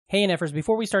Hey, NFers,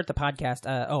 before we start the podcast,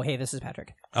 hey, this is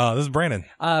Patrick. This is Brandon.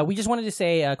 We just wanted to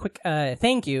say a quick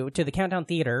thank you to the Countdown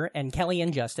Theater and Kelly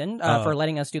and Justin for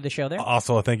letting us do the show there.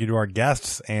 Also, a thank you to our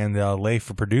guests and Leif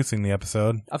for producing the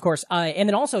episode. Of course. And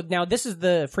then also, now this is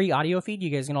the free audio feed. You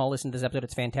guys can all listen to this episode.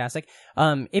 It's fantastic.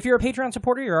 If you're a Patreon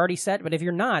supporter, you're already set. But if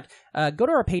you're not, go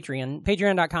to our Patreon,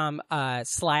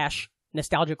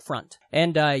 patreon.com/Nostalgic Front.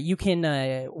 And you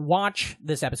can watch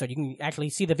this episode. You can actually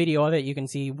see the video of it. You can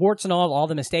see warts and all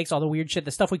the mistakes, all the weird shit,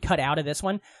 the stuff we cut out of this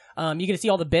one. You can see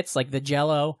all the bits, like the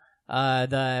Jell-O,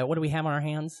 what do we have on our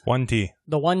hands? 1T.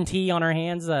 The 1T on our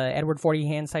hands, Edward 40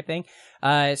 hands type thing.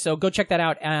 So go check that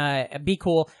out. Be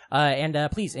cool. And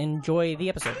please enjoy the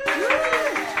episode.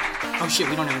 Oh shit,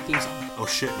 we don't have a theme song. Oh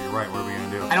shit, you're right. What are we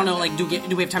gonna do? I don't know, like, do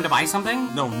we have time to buy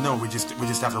something? No, we just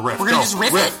have to riff. We're gonna just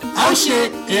riff it. Oh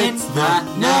shit, it's the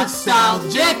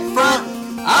Nostalgic Front,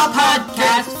 a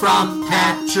podcast from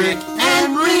Patrick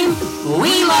and Reem.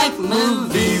 We like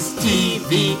movies,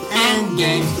 TV, and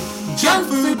games, junk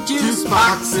food, juice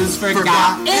boxes,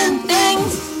 forgotten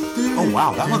things. Oh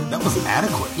wow, that was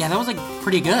adequate. Yeah, that was like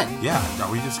pretty good. Yeah,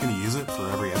 are we just gonna use it for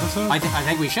every episode? I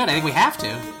think we should. I think we have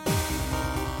to.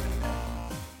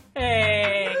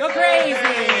 Hey, go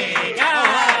crazy!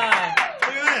 Ah!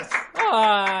 Look at this.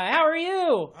 How are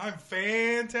you? I'm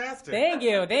fantastic. Thank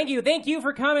you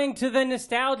for coming to the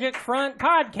Nostalgic Front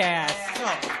podcast.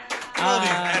 All these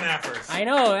NFers. I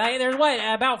know. There's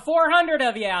about 400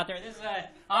 of you out there. This is an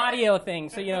audio thing,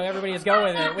 so everybody just go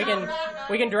with it.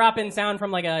 We can drop in sound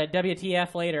from like a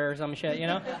WTF later or some shit, So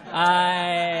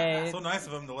nice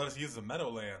of them to let us use the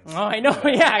Meadowlands. Oh, I know.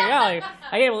 Yeah.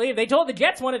 I can't believe they told the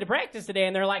Jets wanted to practice today,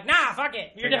 and they're like, "Nah, fuck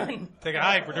it, you're done." Take a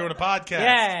hike. We're doing a podcast.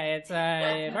 Yeah, it's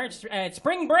March. It's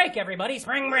spring break, everybody.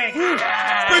 Spring break.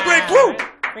 Spring break. Woo!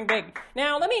 Spring break.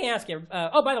 Now, let me ask you.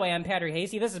 By the way, I'm Patrick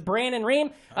Hasty. This is Brandon Reem.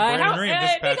 Brandon Reem.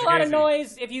 This is Make Patrick a lot Hasty. of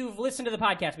noise if you've listened to the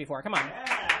podcast before. Come on.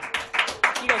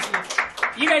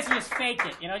 You guys can just fake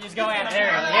it. Just go at it. There.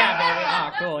 Yeah, baby.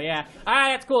 Oh, cool. Yeah. All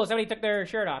right, that's cool. Somebody took their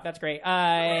shirt off. That's great.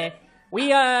 We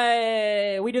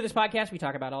do this podcast. We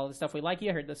talk about all the stuff we like.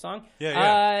 You heard this song.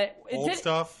 Yeah. Old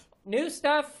stuff. New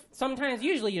stuff. Sometimes,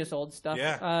 usually just old stuff.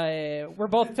 Yeah. We're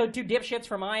both two dipshits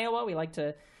from Iowa. We like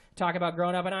to talk about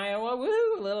growing up in Iowa. Woo,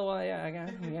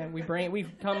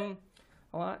 we've come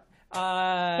a lot.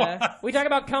 We talk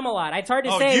about cum a lot. It's hard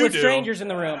to say with strangers in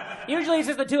the room. Usually it's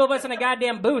just the two of us in a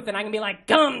goddamn booth, and I can be like,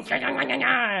 cum.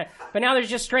 But now there's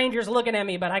just strangers looking at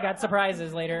me, but I got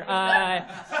surprises later.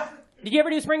 Did you ever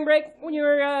do spring break when you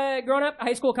were growing up?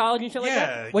 High school, college, and shit like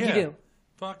that? What'd you do?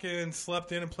 Fucking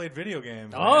slept in and played video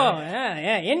games. Oh, man.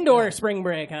 Yeah. Indoor spring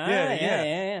break, huh?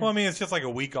 Yeah. Well, I mean, it's just like a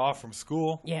week off from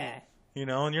school. Yeah. And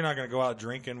you're not going to go out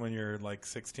drinking when you're like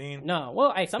 16. No.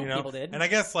 Well, some people did. And I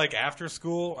guess like after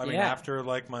school, after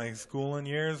like my schooling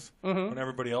years, when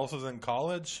everybody else was in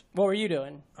college. What were you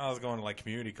doing? I was going to like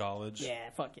community college.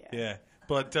 Yeah, fuck yeah. Yeah.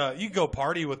 But you can go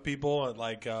party with people at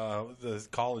like the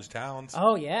college towns.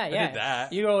 Oh, yeah. I did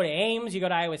that. You go to Ames, you go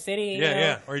to Iowa City.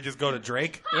 Yeah. Or you just go to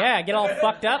Drake. Yeah, get all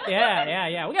fucked up.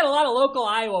 Yeah. We got a lot of local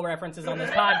Iowa references on this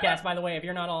podcast, by the way, if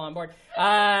you're not all on board.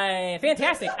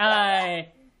 Fantastic.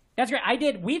 That's great.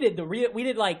 We did when I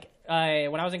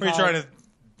was in college. Are you trying to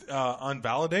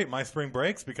unvalidate my spring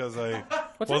breaks because I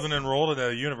wasn't enrolled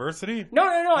at a university?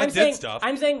 No. I did stuff.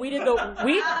 I'm saying we did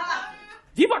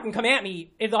if you fucking come at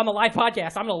me on the live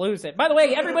podcast, I'm going to lose it. By the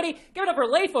way, everybody, give it up for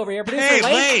Leif over here. Producer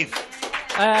Leif!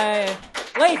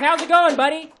 Leif, how's it going,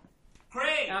 buddy?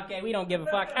 Great. Okay, we don't give a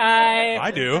fuck.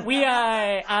 I do.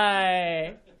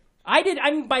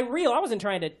 By real, I wasn't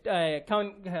trying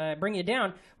to bring you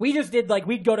down. We just did,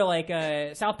 we'd go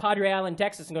to, South Padre Island,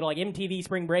 Texas, and go to, MTV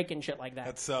Spring Break and shit like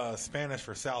that. That's Spanish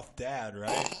for South Dad,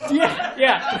 right?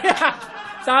 Yeah.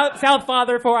 South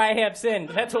Father, for I have sinned.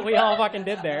 That's what we all fucking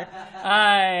did there.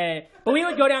 But we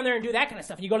would go down there and do that kind of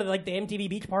stuff. You go to, the MTV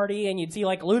Beach Party, and you'd see,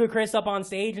 Ludacris up on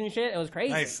stage and shit. It was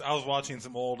crazy. Nice. I was watching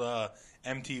some old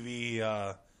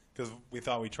MTV... because we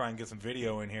thought we'd try and get some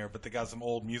video in here, but they got some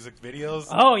old music videos.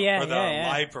 Oh, yeah, for the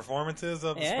live performances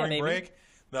of Spring Break.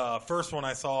 The first one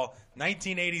I saw,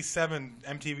 1987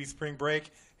 MTV Spring Break,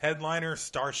 headliner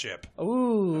Starship.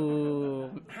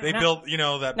 Ooh. They built, that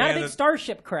not band. Not a big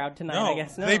Starship crowd tonight, I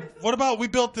guess. No. What about We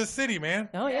Built This City, man?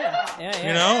 Oh,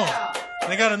 yeah.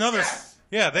 They got another...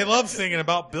 Yeah, they love singing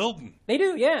about building. They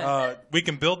do, yeah. We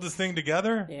can build this thing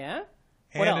together. Yeah.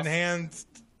 Hand in hand...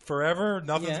 Forever,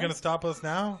 nothing's going to stop us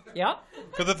now. Yeah.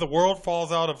 Because if the world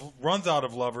runs out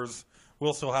of lovers,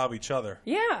 we'll still have each other.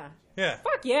 Yeah. Yeah.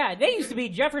 Fuck yeah. They used to be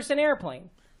Jefferson Airplane.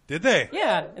 Did they?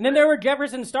 Yeah. And then there were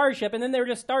Jefferson Starship, and then they were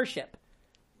just Starship.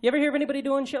 You ever hear of anybody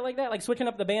doing shit like that? Like switching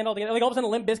up the band altogether? Like all of a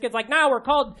sudden Limp Bizkit's like, nah, we're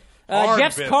called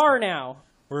Jeff's Biscuit. Car now.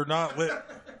 We're not lit.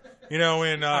 You know,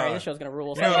 in all right, this show's gonna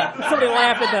rule. Somebody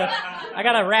laughed at the. I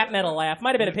got a rap metal laugh.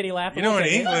 Might have been a pity laugh. You know, in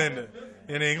England,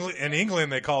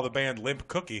 they call the band Limp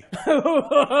Cookie.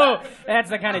 That's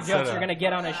the kind of jokes you're gonna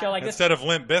get on a show like this. Instead of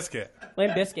Limp Biscuit.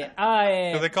 Limp Biscuit.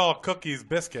 So they call cookies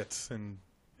biscuits and.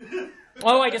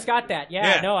 Oh, I just got that.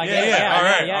 Yeah. All right.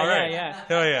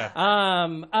 Hell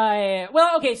yeah.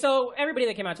 Well, okay. So everybody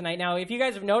that came out tonight. Now, if you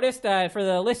guys have noticed, for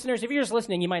the listeners, if you're just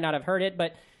listening, you might not have heard it,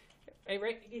 but hey,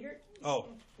 Ray, you hear it? Oh.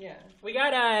 Yeah. We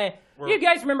got, you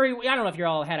guys remember, I don't know if you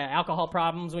all had alcohol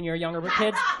problems when you were younger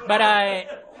kids, but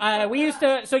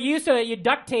you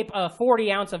duct tape a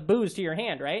 40 ounce of booze to your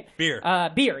hand, right?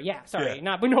 Beer, yeah, sorry.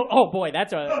 Yeah. Oh boy,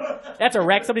 that's a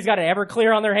wreck. Somebody's got an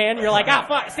Everclear on their hand. You're like,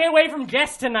 fuck, stay away from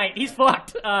Jess tonight. He's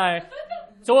fucked.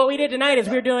 So what we did tonight is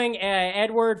we're doing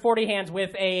Edward 40 hands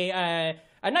with a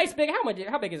nice big,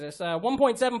 how big is this?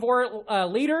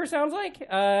 1.74 liter, sounds like?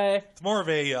 It's more of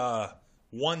a...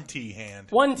 1T hand.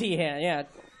 1T hand, yeah.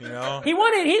 You know? Reem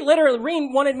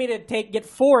wanted me to get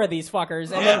 4 of these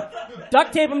fuckers and then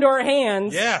duct tape them to our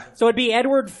hands. Yeah. So it'd be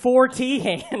Edward 4T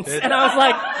hands. And I was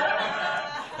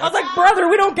like, brother,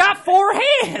 we don't got 4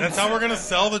 hands. That's how we're going to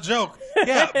sell the joke.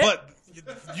 Yeah, but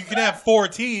you can have 4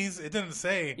 T's. It didn't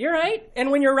say. You're right.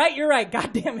 And when you're right, you're right.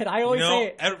 God damn it. I always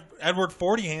say it. Edward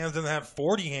 40 hands doesn't have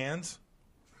 40 hands.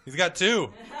 He's got 2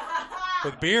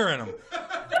 with beer in them.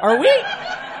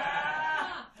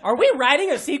 Are we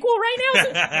writing a sequel right now?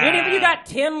 Any of you got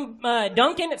Tim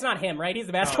Duncan? It's not him, right? He's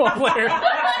the basketball player.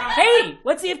 Hey,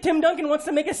 let's see if Tim Duncan wants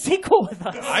to make a sequel with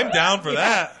us. I'm down for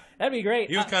that. That'd be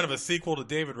great. He was kind of a sequel to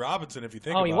David Robinson, if you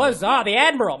think about it. Oh, he was. The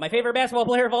Admiral, my favorite basketball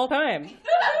player of all time.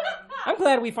 I'm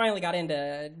glad we finally got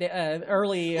into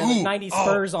early 90s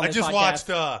Spurs on this podcast. I just watched...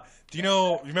 Do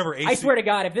you remember AC? I swear to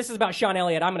God, if this is about Sean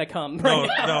Elliott, I'm going to come. No,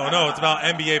 it's about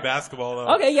NBA basketball,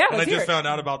 though. Okay, yeah, and I just found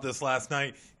out about this last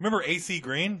night. Remember AC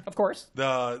Green? Of course.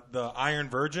 The Iron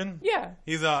Virgin? Yeah.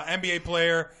 He's an NBA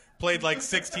player, played like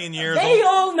 16 years. They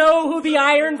all know who the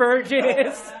Iron Virgin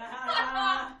is.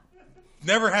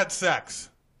 Never had sex.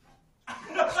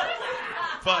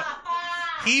 But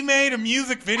he made a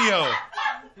music video.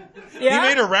 Yeah? He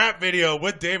made a rap video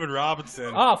with David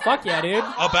Robinson. Oh, fuck yeah, dude.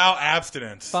 About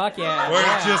abstinence. Fuck yeah.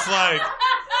 Where it's just like,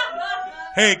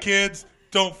 hey, kids,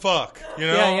 don't fuck. You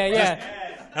know? Yeah.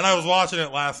 And I was watching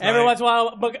it last night. Every once in a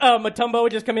while, Matumbo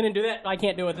would just come in and do that. I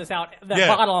can't do it without that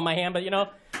bottle on my hand, but,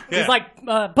 it's like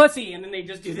pussy, and then they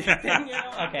just do that thing,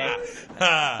 Okay.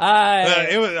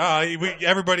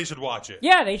 Everybody should watch it.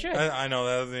 Yeah, they should. I know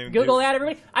that doesn't even Google that,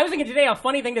 everybody. I was thinking today a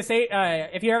funny thing to say,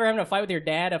 if you're ever having a fight with your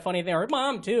dad, a funny thing, or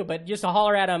mom too, but just to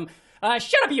holler at him,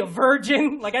 shut up, you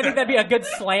virgin. Like, I think that'd be a good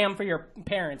slam for your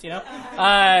parents,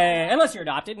 unless you're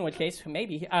adopted, in which case,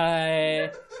 maybe.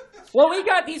 Well, we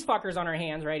got these fuckers on our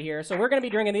hands right here, so we're going to be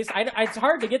drinking these. It's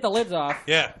hard to get the lids off.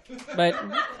 Yeah. But...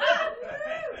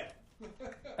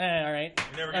 all right.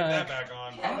 You never get that back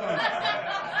on.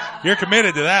 You're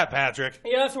committed to that, Patrick.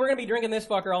 Yeah, so we're going to be drinking this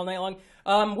fucker all night long.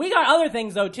 We got other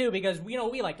things, though, too, because,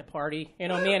 we like to party. Me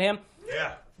and him.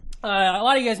 Yeah. A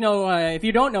lot of you guys know, if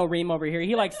you don't know Reem over here,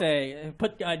 he likes to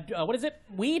put, what is it?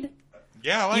 Weed?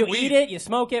 Yeah, I like weed. You eat it, you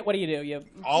smoke it, what do? Yeah,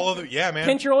 man.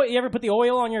 Pinch your oil, you ever put the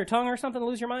oil on your tongue or something to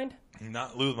lose your mind?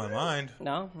 Not lose my mind.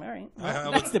 No? All right.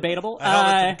 Well, that's debatable. I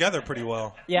held it together pretty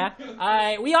well. Yeah.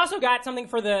 We also got something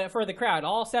for the crowd.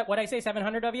 All set, what'd I say,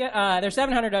 700 of you? There's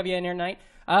 700 of you in here tonight.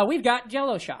 We've got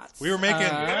Jell-O shots. We were making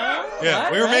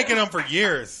making them for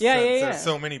years. Yeah. There's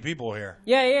so many people here.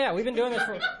 Yeah. We've been doing this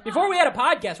before we had a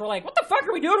podcast. We're like, what the fuck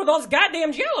are we doing with all this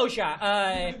goddamn Jell-O shot?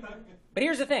 But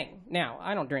here's the thing. Now,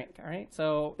 I don't drink, all right?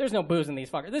 So there's no booze in these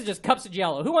fuckers. This is just cups of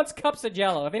Jell-O. Who wants cups of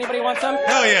Jell-O? If anybody wants some?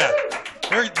 Hell yeah.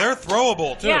 They're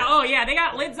throwable, too. Yeah, they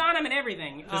got lids on them and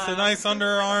everything. Just a nice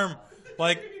underarm,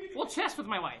 We'll chest with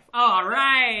my wife. All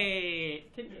right.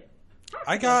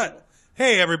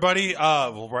 Hey, everybody.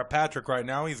 We're at Patrick right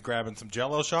now. He's grabbing some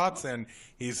Jell-O shots, and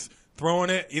he's throwing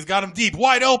it. He's got them deep,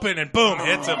 wide open, and boom,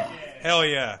 hits him. Hell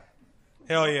yeah.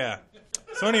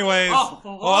 So anyways, I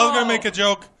was going to make a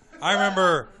joke. I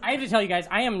remember... I have to tell you guys,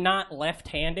 I am not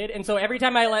left-handed, and so every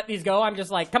time I let these go, I'm just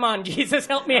like, come on, Jesus,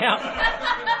 help me out.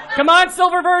 Come on,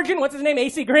 Silver Virgin. What's his name?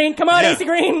 AC Green. Come on, AC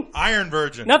Green. Iron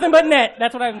Virgin. Nothing but net.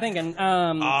 That's what I'm thinking. If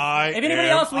anybody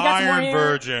else, we got some more Iron here.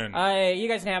 Virgin. You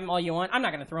guys can have them all you want. I'm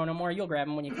not going to throw no more. You'll grab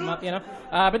them when you come up,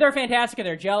 But they're fantastic.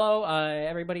 They're Jell-O,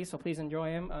 everybody, so please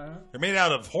enjoy them. They're made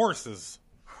out of horses.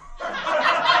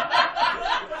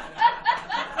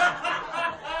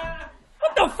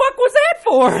 What the fuck was that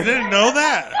for? You didn't know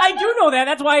that? I do know that.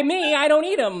 That's why I don't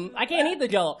eat them. I can't eat the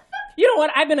Jell-O. You know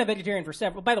what? I've been a vegetarian for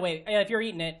several... By the way, if you're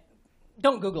eating it,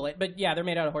 don't Google it. But yeah, they're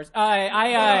made out of horse.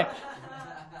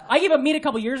 I gave up meat a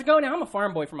couple years ago. Now I'm a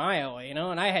farm boy from Iowa,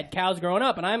 and I had cows growing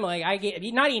up, and I'm like,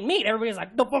 not eating meat. Everybody's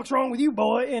like, the fuck's wrong with you,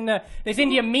 boy? And they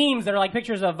send you memes that are like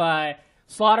pictures of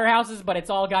slaughterhouses, but it's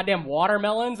all goddamn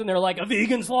watermelons, and they're like, a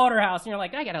vegan slaughterhouse. And you're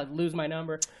like, I gotta lose my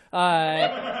number.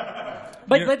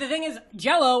 But the thing is,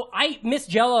 Jell-O, I miss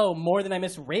Jell-O more than I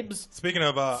miss ribs. Speaking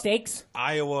of steaks,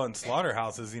 Iowa and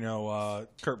slaughterhouses,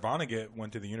 Kurt Vonnegut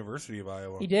went to the University of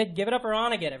Iowa. He did. Give it up for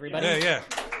Vonnegut, everybody. Yeah.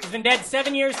 He's been dead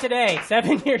 7 years today.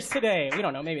 7 years today. We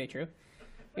don't know. Maybe it's true.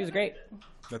 He was great.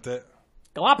 That's it.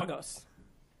 Galapagos.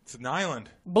 It's an island.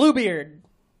 Bluebeard.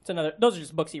 It's another. Those are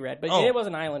just books he read, but Oh. it was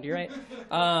an island. You're right.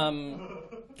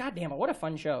 God damn it! What a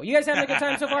fun show. You guys having a good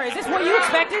time so far? Is this what you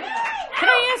expected? Can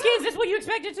I ask you? Is this what you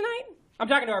expected tonight? I'm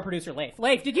talking to our producer, Leif.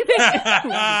 Leif, did you think?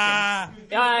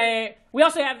 We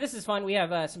also have. This is fun. We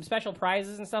have some special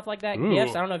prizes and stuff like that. Ooh.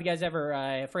 Gifts. I don't know if you guys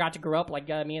ever forgot to grow up like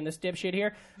me and this dipshit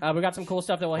here. We got some cool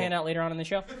stuff that we'll hand out later on in the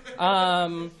show.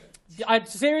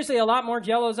 Seriously, a lot more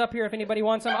Jell-Os up here if anybody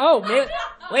wants some. Oh,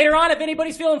 later on, if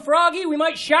anybody's feeling froggy, we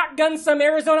might shotgun some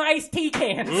Arizona iced tea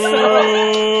cans. So,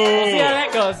 we'll see how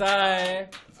that goes.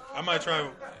 I might try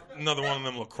another one of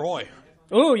them LaCroix.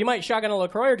 Ooh, you might shotgun a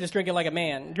LaCroix or just drink it like a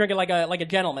man. Drink it like a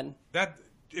gentleman.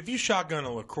 If you shotgun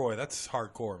a LaCroix, that's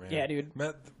hardcore, man. Yeah, dude.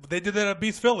 They did that at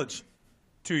Beast Village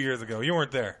 2 years ago. You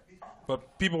weren't there.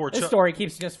 But people were... This story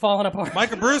keeps just falling apart.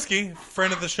 Mike Abruzzi,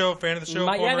 friend of the show, fan of the show,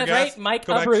 yeah, that's guest. right. Mike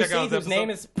Go back and check Abruzzi, out whose episode. name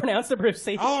is pronounced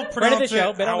Abruzzi. I'll friend of the pronounce show,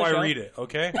 it been on how the I show. read it,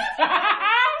 okay?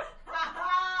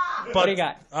 What do you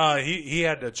got? He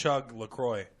had to chug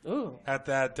LaCroix Ooh. at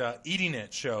that Eating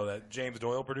It show that James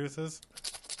Doyle produces.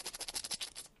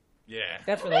 Yeah.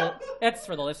 That's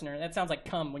for the listener. That sounds like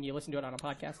cum when you listen to it on a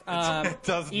podcast. It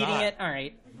does eating not. it. All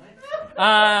right.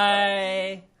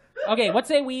 Okay. What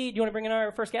say we? Do you want to bring in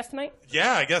our first guest tonight?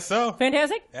 Yeah, I guess so.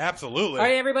 Fantastic. Absolutely. All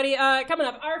right, everybody. Coming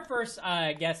up, our first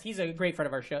guest. He's a great friend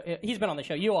of our show. He's been on the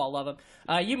show. You all love him.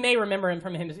 You may remember him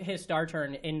from his star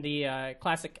turn in the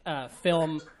classic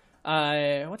film.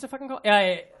 What's it fucking called?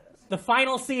 The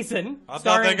Final Season. I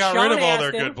thought they got rid of all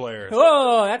their good players.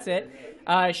 Oh, that's it.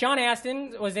 Sean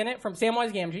Astin was in it from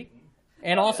Samwise Gamgee.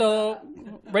 And also,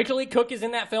 Rachel Lee Cook is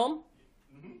in that film.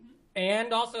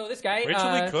 And also this guy.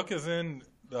 Rachel Lee Cook is in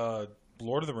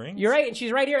Lord of the Rings? You're right, and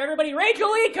she's right here. Everybody,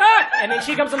 Rachel Lee Cook! And then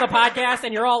she comes on the podcast,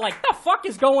 and you're all like, the fuck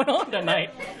is going on tonight?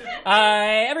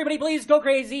 Everybody, please go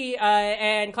crazy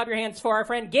and clap your hands for our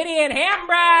friend Gideon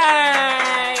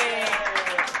Hambright!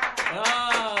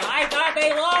 Oh, I thought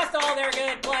they lost all their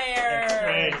good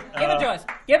players. Give it to us.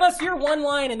 Give us your one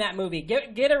line in that movie.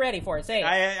 Get it ready for it. Say it.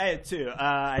 I had two.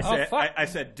 I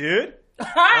said, dude.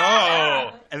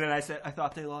 Oh. And then I said, I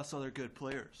thought they lost all their good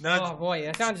players. Oh, boy.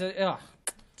 That sounds... Ugh.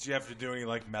 Did you have to do any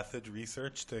method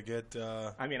research to get?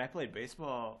 I mean, I played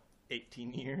baseball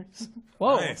 18 years.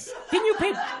 Whoa! Nice. Didn't you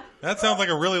pay? That sounds like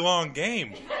a really long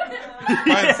game.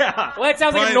 Yeah. Well, it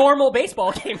sounds like a normal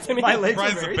baseball game to me. My legs are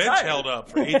Surprised the very bench tired. held up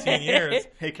for 18 years.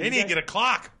 Hey, can they you need to guys- get a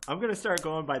clock. I'm gonna start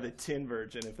going by the tin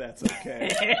version if that's okay.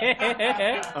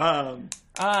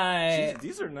 Geez,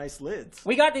 these are nice lids.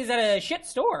 We got these at a shit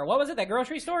store. What was it? That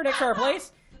grocery store next to our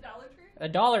place? A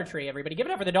Dollar Tree, everybody. Give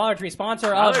it up for the Dollar Tree,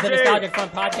 sponsor of the Nostalgic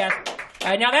Front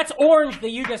podcast. Now, that's orange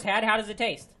that you just had. How does it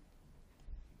taste?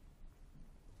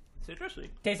 Citrusy.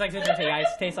 Tastes like citrusy, guys.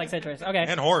 Tastes like citrus. Okay.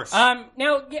 And horse. Now,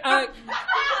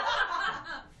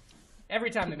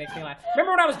 every time it makes me laugh.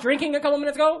 Remember when I was drinking a couple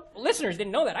minutes ago? Listeners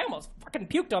didn't know that. I almost fucking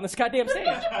puked on this goddamn stage.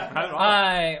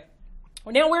 Now,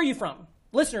 where are you from?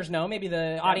 Listeners know. Maybe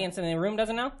the audience in the room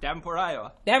doesn't know. Davenport,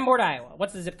 Iowa. Davenport, Iowa.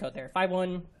 What's the zip code there?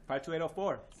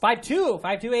 52804.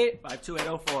 528.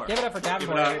 52804. Give it up for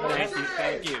Davenport, everybody.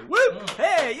 Thank you. Woo!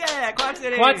 Hey, yeah, Quad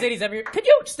City. Quad City's everywhere. Could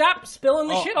you stop spilling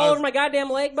the Oh, shit I all was- over my goddamn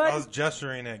leg, bud? I was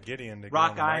gesturing at Gideon to get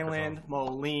Rock on the microphone. Island,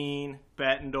 Moline,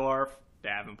 Bettendorf,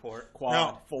 Davenport, Quad.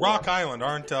 Now, 4. Rock Island,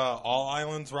 aren't all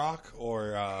islands rock?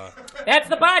 Or That's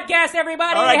the podcast,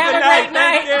 everybody. All right, Have good a great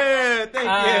night. night. Thank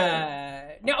you.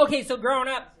 Now, okay, so growing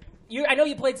up, I know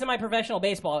you played semi-professional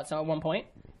baseball at one point.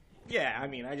 Yeah, I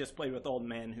mean, I just played with old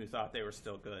men who thought they were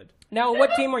still good. Now,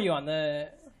 what team were you on? The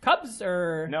Cubs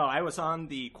or? No, I was on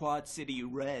the Quad City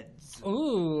Reds.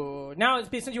 Ooh. Now,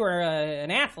 since you were an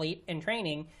athlete in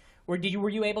training, were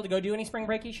you able to go do any spring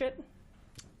breaky shit?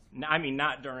 No, I mean,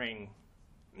 not when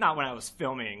I was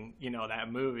filming,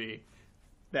 that movie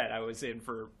that I was in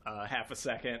for half a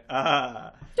second.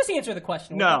 Just answer the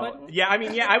question. No,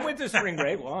 I went to spring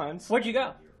break once. Where'd you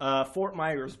go? Fort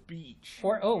Myers Beach.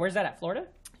 Where's that at? Florida?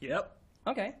 Yep.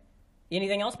 Okay.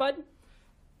 Anything else, bud?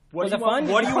 What Was do it you want,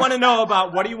 fun? What do you want to know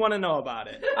about? What do you want to know about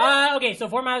it? Okay, so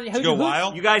 4 miles. go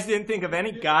wild? You guys didn't think of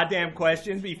any goddamn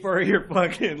questions before your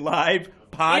fucking live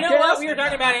podcast. You know what? We were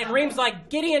talking about it, and Reem's like,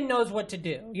 Gideon knows what to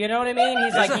do. You know what I mean?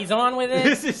 He's like, he's on with it.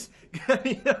 This is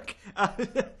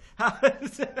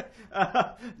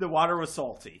the water was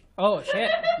salty. Oh,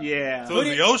 shit. Yeah. So it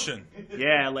was the ocean.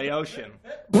 Yeah, Laotian.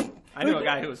 I knew a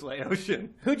guy who was Laotian.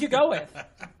 Who'd you go with?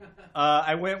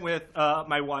 I went with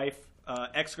my wife,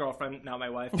 ex-girlfriend, not my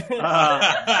wife, and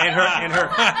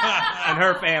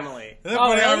her family. Isn't that Oh,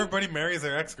 funny how really? everybody marries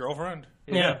their ex-girlfriend?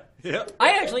 Yeah. Yeah.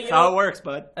 I actually, That's how it works,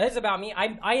 bud. this is about me.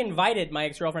 I invited my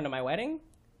ex-girlfriend to my wedding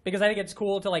because I think it's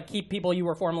cool to like keep people you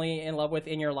were formerly in love with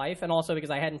in your life, and also because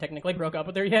I hadn't technically broke up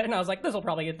with her yet, and I was like, this will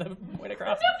probably get the point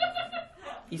across.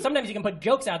 Sometimes you can put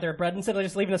jokes out there, Brett, instead of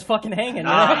just leaving us fucking hanging.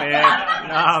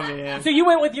 Nah, man. So you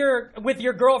went with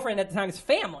your girlfriend at the time's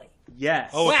family.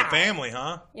 Yes. Oh, with Wow. the family,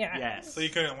 huh? Yeah. Yes. So you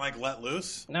couldn't, like, let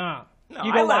loose? No. No,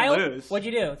 You I go let wild? loose. What'd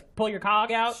you do? Pull your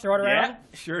cog out, throw it around? Yeah,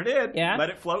 sure did. Yeah? Let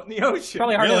it float in the ocean.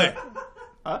 Probably hard Really?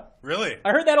 to... Really?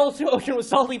 I heard that old ocean was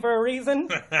salty for a reason.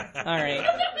 All right.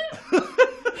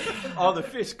 All the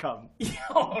fish come.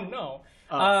 Oh, no.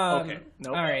 Okay.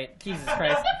 Nope. All right. Jesus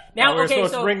Christ. Now, we were okay,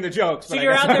 supposed so... to bring the jokes, So but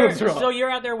you're I guess out I there. was wrong. So you're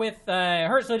out there with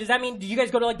her. So does that mean? Did you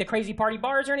guys go to like the crazy party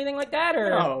bars or anything like that? Or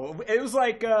No, it was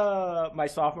like my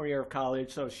sophomore year of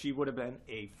college, so she would have been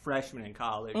a freshman in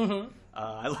college. Mm-hmm.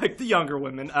 I like the younger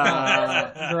women.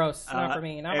 gross. Not for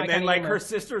me. Not my and kind then of like humor. her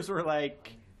sisters were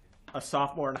like a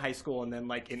sophomore in high school, and then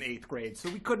like in 8th grade, so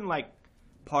we couldn't like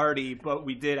party, but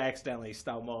we did accidentally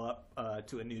stumble up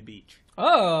to a nude beach.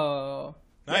 Oh,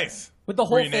 Nice. with the Were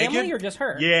whole you family naked? or just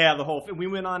her? Yeah, the whole. We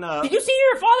went on a. Did you see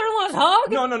your father-in-law's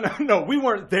hug? No. We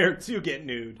weren't there to get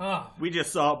nude. Oh. We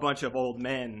just saw a bunch of old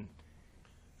men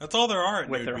That's all there are at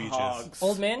with nude their beaches. hogs.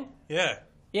 Old men. Yeah.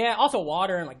 Yeah. Also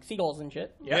water and like seagulls and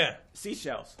shit. Yep. Yeah.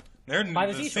 Seashells. They're, By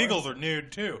the the seashore. seagulls are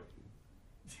nude, too.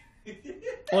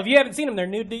 Well, if you haven't seen them, they're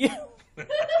nude to you. What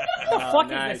the fuck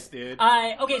nice, is this? dude.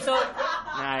 Okay, so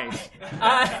Nice.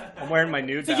 uh, I'm wearing my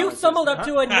nude. so you balances. stumbled up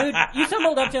to a nude. You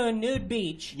stumbled up to a nude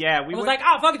beach. Yeah, we and was went- like,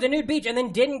 oh fuck, it's a nude beach, and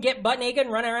then didn't get butt naked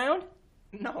and run around.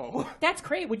 No. That's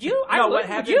crazy. Would you? I No, would. what Would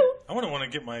happened- you? I wouldn't want to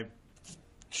get my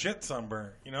shit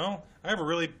sunburned, you know? I have a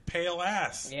really pale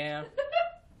ass. Yeah.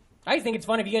 I just think it's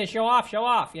fun if you get to show off,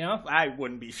 you know? I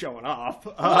wouldn't be showing off.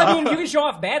 Well, I mean, you can show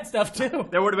off bad stuff, too.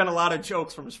 There would have been a lot of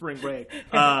jokes from spring break.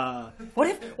 What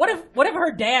if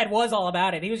her dad was all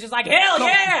about it? He was just like, hell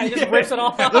yeah! He just rips it all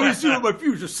off. Let me see what my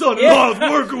future son-in-law is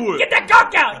working with. Get that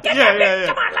cock out! Get that bitch! yeah.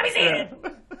 Come on, let me see Yeah.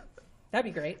 it!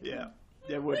 That'd be great. Yeah,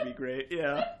 that would be great.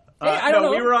 Yeah. Hey, I don't know.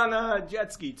 We were on a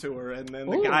jet ski tour, and then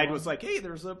the Ooh. guide was like, "Hey,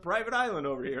 there's a private island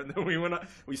over here." And then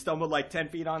we stumbled like 10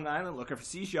 feet on the island looking for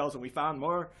seashells, and we found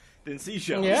more than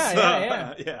seashells.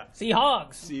 Yeah. yeah. Sea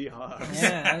hogs. Sea hogs.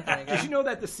 Yeah, okay. Did you know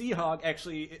that the sea hog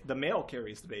actually the male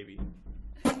carries the baby?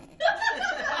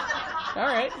 All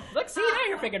right. Look, see, now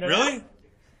you're figuring it Really?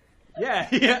 Yeah.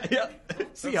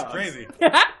 Sea That's hogs. crazy.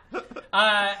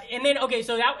 out. And then, okay,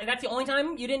 so that's the only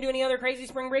time you didn't do any other crazy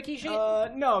spring breaky shit?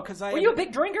 No, because I were you a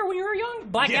big drinker when you were young?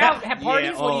 Blackout? Have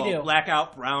parties? Yeah, What do you do?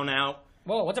 Blackout, brownout.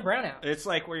 Whoa, what's a brownout? It's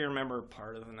like where you remember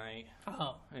part of the night.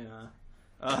 Oh.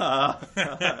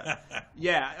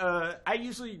 Yeah. I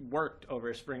usually worked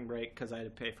over spring break because I had to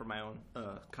pay for my own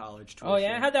college tuition. Oh,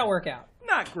 yeah? How'd that work out?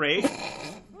 Not great.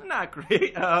 Not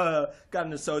great. Got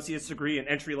an associate's degree in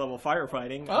entry-level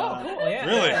firefighting. Oh, cool, yeah.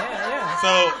 Really?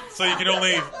 Yeah. So you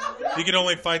can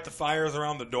only fight the fires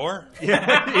around the door?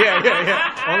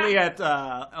 Yeah.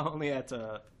 Only at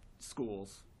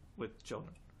schools with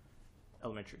children.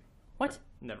 Elementary. What?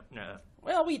 Never.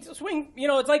 Well, we swing,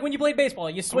 it's like when you played baseball.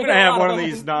 You I'm swing gonna at a have lot one of them.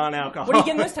 these non-alcoholic. What are you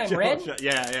getting this time, Jello red? shot.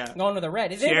 Yeah. I'm going with the red.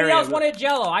 Does Cherry anybody else or want a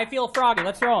Jello? I feel froggy.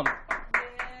 Let's throw them.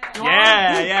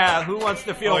 Yeah. Who wants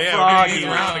to feel Oh, yeah, froggy? we're getting these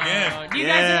around again. Do you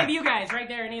guys, any of you guys, right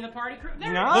there, any of the party crew?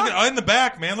 There. No. Look at in the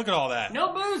back, man. Look at all that.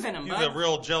 No booze in them, He's bud. a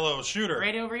real Jello shooter.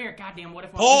 Right over here. Goddamn, what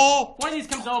if Paul! one of these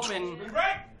comes open?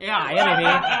 Yeah,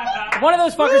 maybe. If one of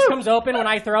those fuckers comes open when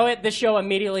I throw it, this show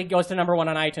immediately goes to #1 on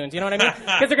iTunes. You know what I mean?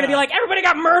 Because they're going to be like, everybody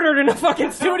got murdered in a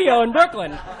fucking studio in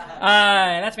Brooklyn.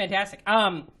 That's fantastic.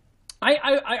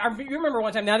 I remember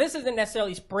one time, now this isn't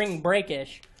necessarily spring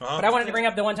break-ish, but I wanted to bring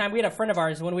up the one time we had a friend of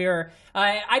ours when we were,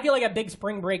 I feel like a big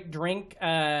spring break drink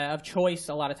of choice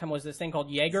a lot of time was this thing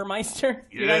called Jägermeister.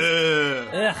 You guys-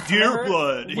 Ugh, Deer remember?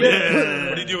 blood.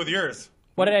 What do you do with yours?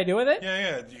 What did I do with it?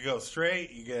 Yeah. You go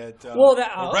straight. You get.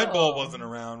 Oh. Red Bull wasn't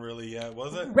around really yet,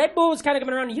 was it? Red Bull was kind of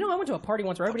coming around. I went to a party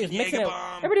once where everybody was mixing it.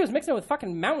 Jägerbomb. Everybody was mixing it with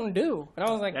fucking Mountain Dew, and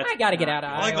I was like, I gotta get out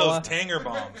of I like Iowa. those Tanger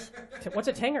bombs. What's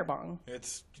a Tanger bong?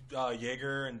 It's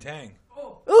Jaeger and Tang.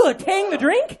 Ugh, Tang the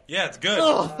drink? Yeah, it's good.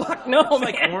 Ugh, fuck no,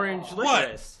 Like man. orange What?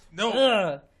 licorice. No,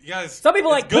 Ugh. you guys. Some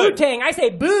people it's like good. boo Tang. I say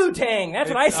boo Tang. That's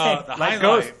what I say. The Like High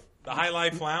Ghost. Life. The High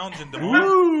Life Lounge in Des Moines.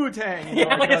 Ooh, Wu-Tang.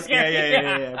 Yeah, like a scary,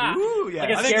 yeah. Woo, yeah. Like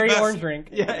a I think scary the best- orange drink.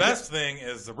 The best thing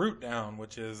is the root down,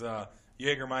 which is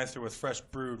Jägermeister with fresh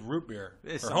brewed root beer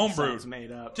This or home sounds brewed.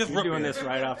 made up. Just You're root doing beer. this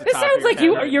right off the This top sounds of your like head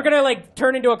right you're now. gonna like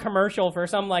turn into a commercial for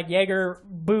some like Jaeger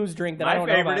booze drink that I My don't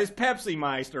know favorite about. is Pepsi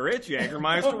Meister. It's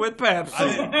Jägermeister with Pepsi.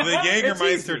 I think the It's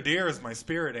Jägermeister easy. deer is my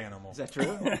spirit animal. Is that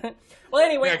true? Well,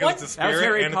 anyway, Yeah, because it's a That was spirit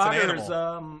Harry and it's an Potter's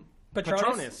animal.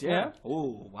 Patronus? Yeah. Yeah.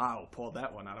 Oh, wow. Pulled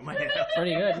that one out of my head.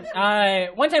 pretty good.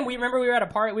 One time we were at a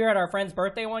party. We were at our friend's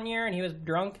birthday one year, and he was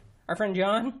drunk. Our friend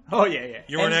John. Oh, yeah.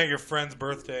 You weren't at your friend's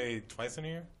birthday twice in a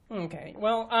year? Okay.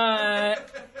 Well,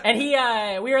 and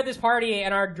we were at this party,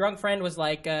 and our drunk friend was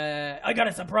like, "I got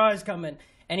a surprise coming."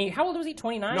 And how old was he?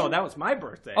 29? No, that was my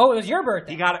birthday. Oh, it was your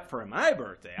birthday. He got it for my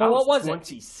birthday. But I what was it?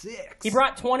 26. He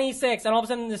brought 26, and all of a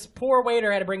sudden, this poor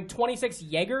waiter had to bring 26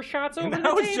 Jaeger shots over And the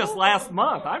that was table. just last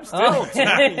month. I'm still Oh.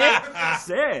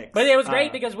 26. But it was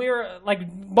great because we were like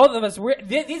both of us.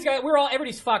 These guys, we were all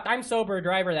everybody's fucked. I'm sober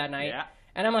driver that night, Yeah.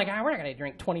 and I'm like, we're not gonna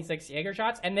drink 26 Jaeger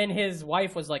shots. And then his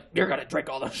wife was like, "You're gonna drink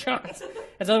all those shots,"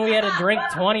 and so then we had to drink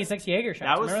 26 Jaeger shots.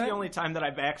 That was Remember the only time that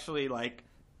I've actually like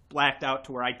blacked out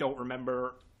to where I don't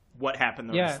remember what happened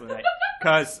the rest of the night.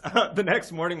 Because the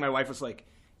next morning, my wife was like,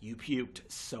 "You puked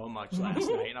so much last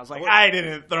night," and I was like, "I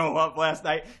didn't throw up last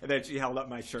night." And then she held up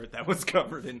my shirt that was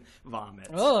covered in vomit.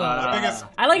 Oh.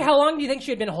 I like how long do you think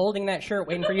she had been holding that shirt,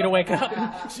 waiting for you to wake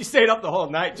up? She stayed up the whole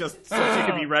night just so she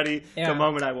could be ready Yeah. the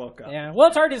moment I woke up. Yeah. Well,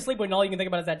 it's hard to sleep when all you can think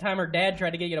about is that time her dad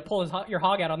tried to get you to pull your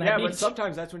hog out on that Yeah, beach. but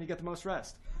sometimes that's when you get the most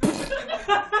rest.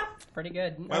 Pretty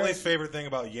good. My least favorite thing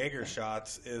about Jaeger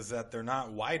shots is that they're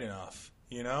not wide enough.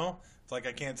 You know? It's like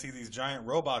I can't see these giant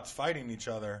robots fighting each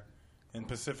other in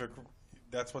Pacific.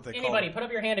 That's what they Anybody, call it. put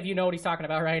up your hand if you know what he's talking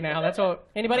about right now. That's what.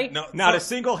 Anybody? No, Not so- a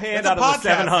single hand it's a out of the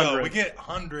podcast, 700. though. We get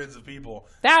hundreds of people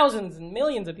Thousands and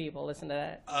millions of people listen to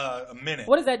that. a minute.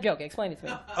 What is that joke? Explain it to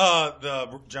me.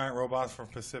 The giant robots from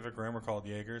Pacific Rim are called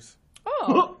Jaegers.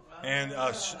 Oh, And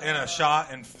a shot,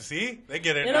 and see? They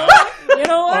get it you know now. what? You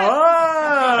know what?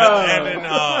 Oh! And then,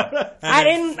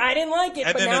 I didn't like it,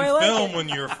 and but then now in I like film, it. when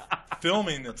you're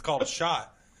filming, it's called a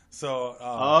shot. So,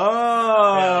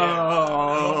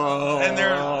 and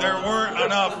there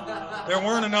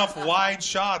weren't enough wide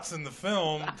shots in the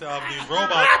film of these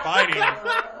robots fighting.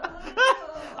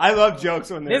 I love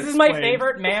jokes when they're This is my explained.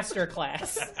 favorite master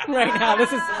class right now.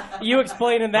 This is you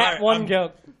explaining that All right, one I'm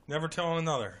joke. Never telling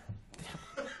another.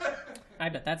 I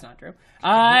bet that's not true.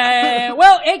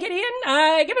 Well, hey, Gideon.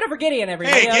 Give it up for Gideon,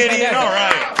 everybody. Hey, Gideon, all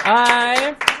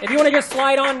right. If you want to just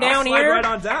slide on down Slide here. right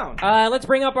on down. Let's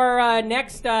bring up our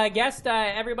next guest,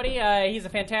 everybody. He's a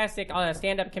fantastic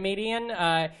stand-up comedian.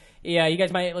 Yeah, you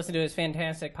guys might listen to his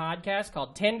fantastic podcast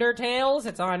called Tender Tales.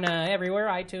 It's on everywhere,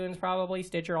 iTunes probably,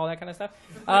 Stitcher, all that kind of stuff.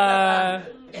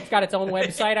 It's got its own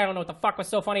website. I don't know what the fuck was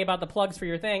so funny about the plugs for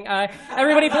your thing.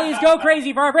 Everybody please go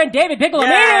crazy for our friend David Piccolomini!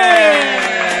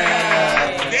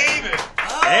 David.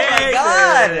 Oh my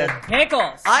God!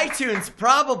 Pickles. iTunes,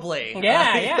 probably.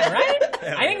 Yeah, right?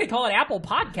 I think they call it Apple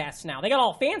Podcasts now. They got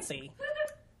all fancy.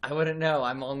 I wouldn't know.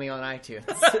 I'm only on iTunes.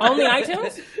 Only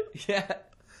iTunes? Yeah.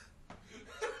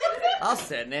 I'll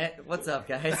sit in it. What's up,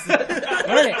 guys?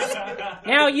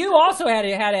 Now, you also had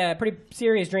a pretty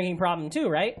serious drinking problem, too,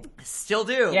 right? Still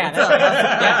do. Yeah,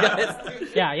 What's up?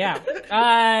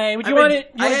 Yeah. Would you want to...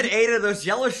 I had 8 of those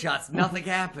Jello shots. Nothing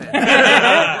happened.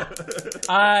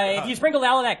 If you sprinkled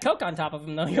all of that Coke on top of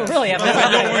them, though, you'll really have... Don't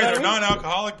worry, they're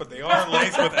non-alcoholic, but they are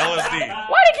laced with LSD.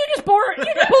 Why did you just pull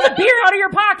the beer out of your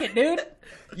pocket, dude?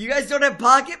 You guys don't have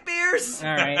pocket beers?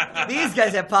 All right. These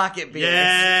guys have pocket beers.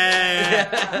 Yeah.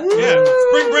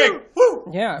 Spring break.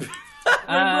 Woo. Yeah.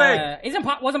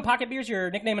 Wasn't Pocket Beers your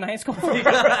nickname in high school?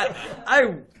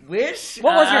 I wish.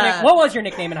 What was your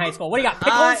nickname in high school? What do you got?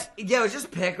 Pickles? Yeah, it was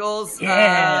just Pickles.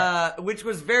 Yeah. Which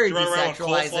was very You run around with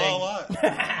coleslaw a desexualizing. lot.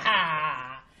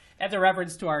 That's a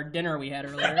reference to our dinner we had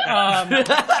earlier. You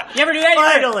ever do that?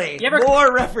 Finally, You ever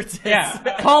more references.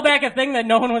 Yeah. Call back a thing that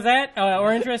no one was at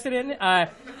or interested in.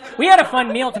 We had a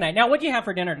fun meal tonight. Now, what did you have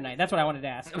for dinner tonight? That's what I wanted to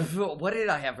ask. What did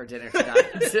I have for dinner tonight?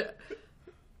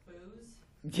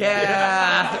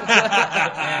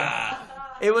 Yeah.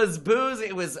 It was booze.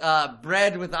 It was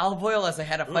bread with olive oil as I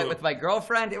had a fight with my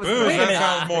girlfriend. It was Booze, great. that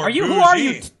sounds more Are you? bougie. Who are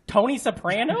you? Tony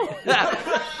Soprano?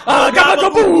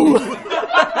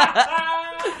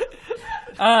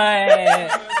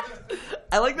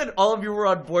 I like that all of you were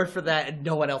on board for that and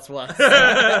no one else was.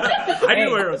 I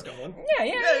knew where it was going.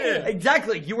 Yeah.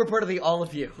 Exactly. You were part of the all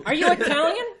of you. Are you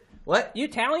Italian? What? You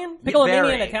Italian?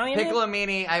 Piccolomini an Italian name?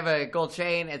 Piccolomini. I have a gold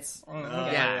chain. It's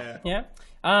yeah. Yeah.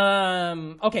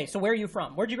 Okay, so where are you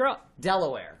from? Where'd you grow up?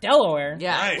 Delaware. Delaware.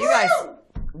 Yeah. Nice. You guys.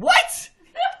 What?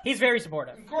 He's very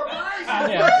supportive.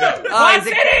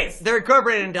 They're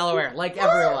incorporated in Delaware, like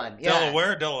everyone. Yeah.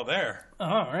 Delaware. Oh,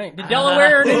 all right. Did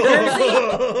Delaware or New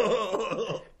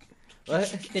Jersey?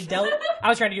 What? I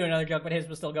was trying to do another joke, but his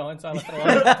was still going, so I left it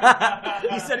alone.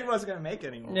 He said he wasn't going to make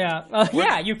any more. Yeah.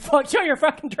 Yeah, you show your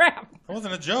fucking trap. That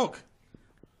wasn't a joke.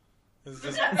 It was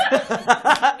just...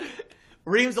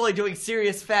 Reem's only doing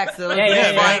serious facts that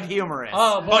find humorous.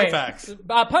 Oh, boy. Pun facts.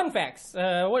 Pun facts.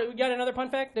 What, we got another pun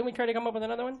fact? Didn't we try to come up with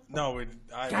another one? No,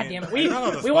 God damn it. We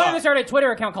wanted to start a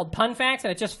Twitter account called Pun Facts,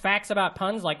 and it's just facts about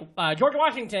puns. Like, George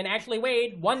Washington actually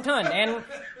weighed 1 ton and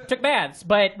took baths,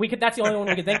 but that's the only one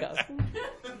we could think of.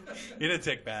 He did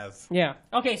take baths. Yeah.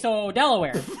 Okay, so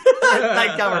Delaware.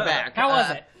 Like, now we're back. How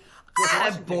was it?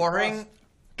 Boring.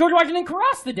 George Washington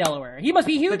crossed the Delaware. He must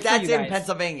be huge But that's for you guys. in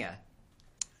Pennsylvania.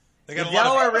 They got The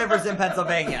Delaware River's in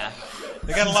Pennsylvania.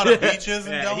 They got a lot of beaches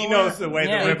in Delaware. He knows the way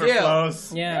the river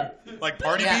flows. Yeah. Like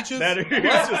party beaches?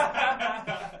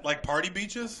 Like party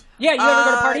beaches? Yeah, you ever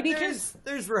go to party beaches?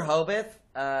 There's Rehoboth.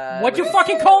 What'd you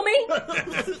fucking call me?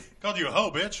 Called you a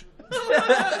hoe, bitch.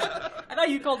 I thought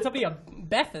you called somebody a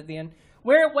Beth at the end.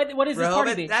 What is this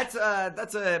party beach? That's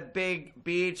a big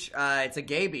beach. It's a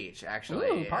gay beach, actually.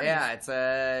 Ooh, parties. Yeah, it's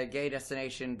a gay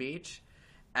destination beach.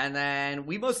 And then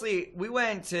we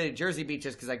went to Jersey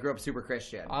beaches because I grew up super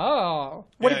Christian. Oh.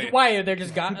 Yeah, why? They're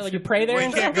just you pray there Well,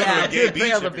 and you can't stuff? go to a gay pray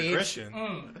beach on the if you're beach.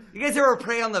 Christian. You guys ever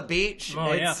pray on the beach?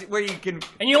 Oh, It's where you can...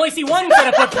 And you only see one set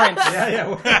of footprints.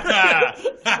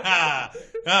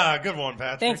 Good one,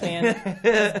 Patrick. Thanks, man.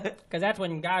 Because that's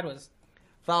when God was...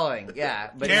 Following, yeah.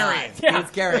 But Carrying. He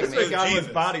was carrying me. God was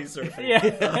Jesus. body surfing.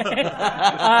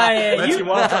 Yeah. Let you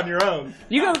walk on your own.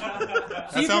 You go...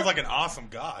 That sounds like an awesome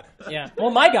God. Yeah.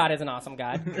 Well, my God is an awesome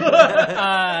God.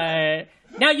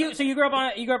 Now you grew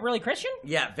up really Christian?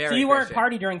 Yeah, very So you weren't Christian.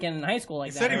 party drinking in high school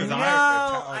like He that. said he was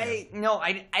No,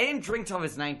 I didn't drink till I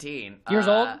was 19. Years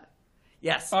old?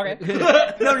 Yes. Okay.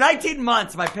 No, 19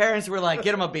 months. My parents were like,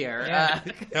 get him a beer. Yeah.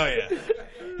 Hell yeah.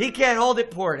 He can't hold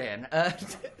it, pour it in. I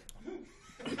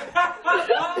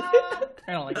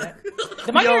don't like that.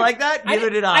 You don't like that? Neither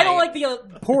did I. I don't like the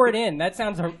pour it in. That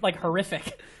sounds like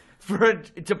horrific.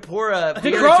 To pour a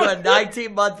beer grow- to a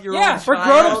 19-month-year-old child. For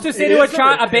grown-ups to say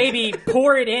to a baby,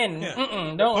 pour it in.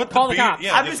 Don't call the cops.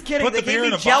 Yeah, I'm just kidding. put They the gave beer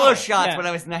in me a Jello bottle. shots when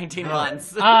I was 19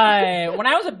 months.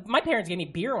 My parents gave me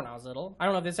beer when I was little. I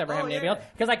don't know if this ever happened to anybody else.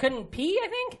 Because I couldn't pee, I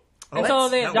think. And so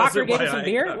the That doctor wasn't gave me why some I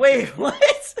beer. got Wait,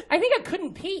 what? I think I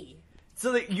couldn't pee.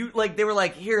 So that they were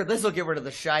like, here, this will get rid of the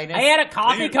shyness. I had a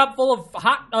coffee cup full of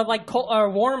hot,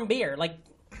 warm beer, like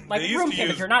They used room to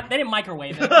temperature. use- They didn't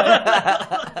microwave it.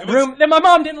 Then my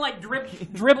mom didn't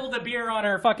dribble the beer on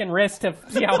her fucking wrist to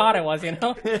see how hot it was, you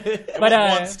know. It But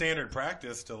was one standard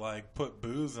practice to put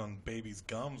booze on babies'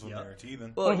 gums when they were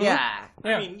teething. Well, yeah.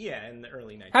 Yeah. I mean, yeah, in the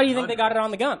early 1900s. How do you think they got it on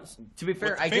the gums? To be fair,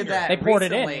 With the I did finger. that They poured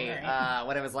it in. recently, when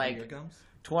I was like Gums?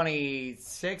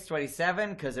 26,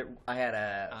 27, because I had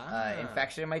a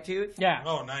infection in my tooth. Yeah.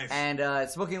 Oh, nice. And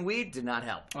smoking weed did not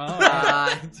help.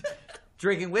 Oh.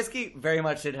 Drinking whiskey very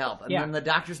much did help. And Yeah. then the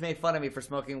doctors made fun of me for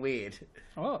smoking weed.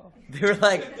 Oh. They were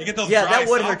like, You get those yeah, dry that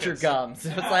would hurt your sockets." gums.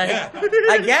 It's like,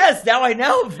 I guess, now I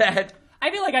know that. I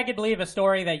feel like I could believe a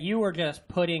story that you were just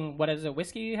putting, what is it,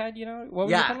 whiskey you had, you know? What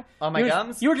were you Yeah, putting? on my You were-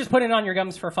 gums? You were just putting it on your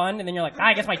gums for fun, and then you're like,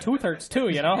 I guess my tooth hurts too,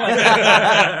 you know? Like,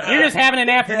 you're just having an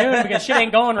afternoon because shit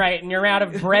ain't going right, and you're out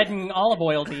of bread and olive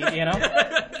oil to eat, you know?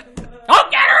 I'll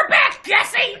get her back,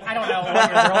 Jesse! I don't know what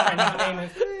your girlfriend's name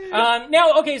is.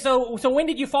 Now, okay, so when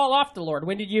did you fall off the Lord?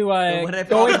 When did you When did I go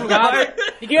fall away off from the God? Lord?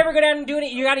 Did you ever go down and do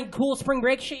any? You got any cool spring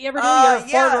break shit you ever do? You ever fart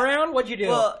yeah. around? What'd you do?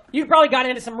 Well- You probably got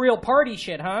into some real party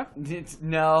shit, huh?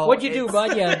 No. What'd you do,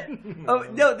 bud? Yeah. Oh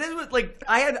no! This was like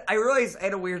I realized I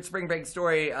had a weird spring break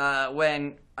story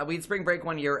when we had spring break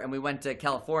one year and we went to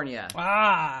California.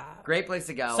 Great place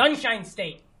to go. Sunshine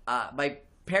State. My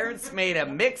parents made a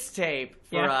mixtape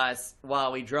for us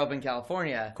while we drove in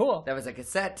California. Cool. That was a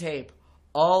cassette tape,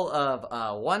 all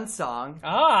of one song.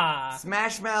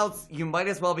 Smash Mouth's "You Might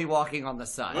As Well Be Walking on the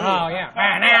Sun." Oh yeah.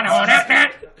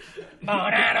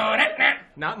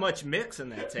 Not much mix in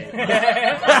that tape.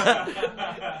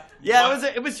 Yeah,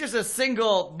 it was just a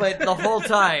single, but the whole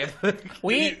time.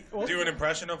 We Do an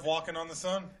impression of Walking on the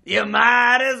Sun? You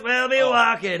might as well be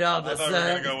walking on the I thought we were going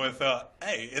sun. to go with,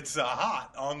 hey, it's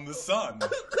hot on the sun.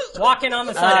 walking on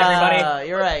the sun, everybody.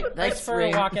 You're right. Thanks Nice for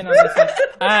Reem. walking on the sun.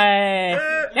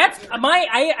 That's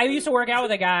I used to work out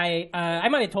with a guy. I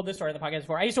might have told this story on the podcast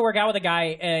before. I used to work out with a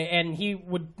guy, and he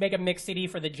would make a mix CD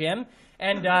for the gym,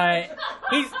 and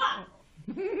he's.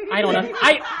 I don't know.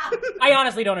 I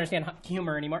honestly don't understand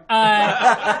humor anymore.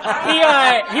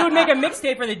 He would make a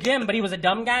mixtape for the gym, but he was a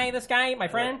dumb guy, this guy, my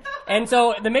friend. And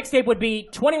so the mixtape would be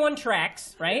 21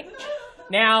 tracks, right?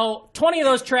 Now, 20 of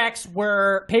those tracks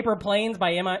were Paper Planes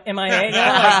by MIA. You know, like,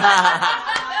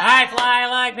 I fly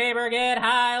like paper, get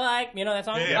high like, you know that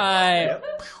song? Yeah.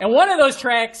 And one of those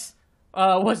tracks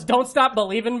was Don't Stop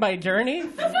Believin' by Journey.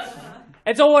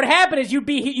 And so what would happen is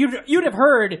you'd have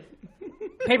heard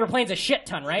Paper Planes a shit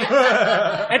ton, right?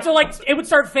 And so like it would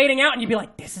start fading out, and you'd be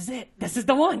like, "This is it. This is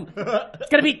the one. It's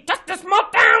gonna be just a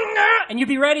smoke down," and you'd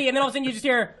be ready, and then all of a sudden you just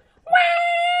hear,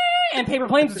 "Wah!" and Paper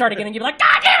Planes would start again, and you'd be like,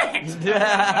 "God damn it!"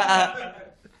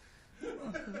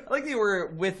 I like you were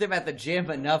with him at the gym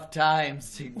enough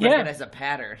times to recognize a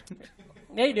pattern.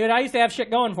 Hey, dude, I used to have shit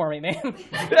going for me, man.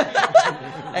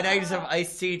 And now you just have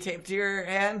iced tea taped to your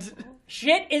hand.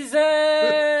 Shit is in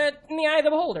the eye of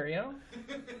the beholder, you know.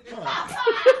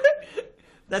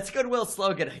 That's Goodwill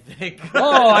slogan, I think.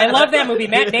 Oh, I love that movie.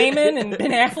 Matt Damon and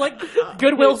Ben Affleck.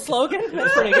 Goodwill slogan.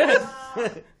 That's pretty good.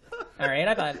 All right,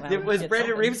 I thought. Was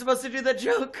Brandon Reeves supposed to do that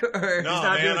joke? Or? No,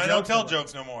 man, I don't tell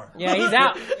jokes no more. Yeah, he's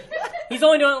out. He's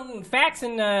only doing facts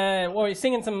and he's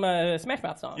singing some Smash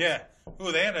Mouth songs. Yeah.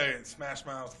 Ooh, they had a Smash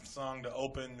Mouth song to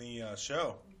open the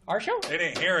show. Our show? They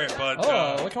didn't hear it, but...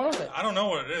 which one was it? I don't know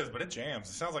what it is, but it jams.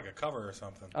 It sounds like a cover or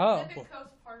something. Oh.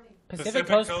 Pacific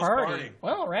Coast Party.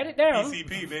 Well, write it down.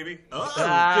 PCP, baby.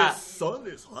 This sun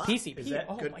is hot. PCP.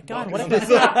 Oh, good? my God. What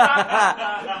is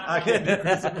I can't do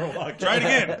Christopher Walken. Try it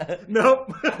again.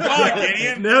 Nope. Come on,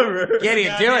 Gideon. Never.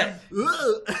 Gideon, do it.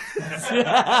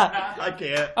 I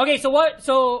can't. Okay,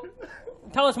 so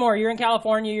tell us more. You're in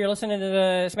California. You're listening to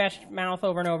the Smash Mouth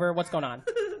over and over. What's going on?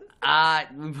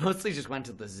 We mostly just went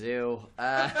to the zoo.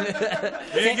 You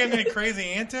didn't get any crazy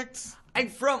antics?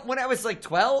 From when I was like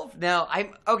 12. Now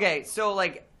I'm okay. So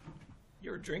like, You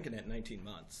were drinking at 19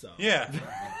 months, so. Yeah.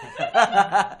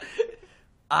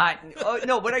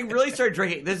 No, when I really started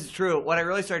drinking, this is true. When I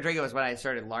really started drinking was when I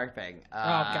started LARPing.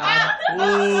 God.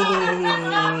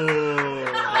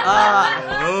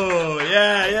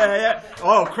 Yeah.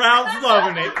 Oh, crowd's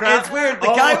loving it. It's weird. The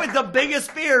guy with the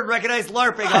biggest beard recognized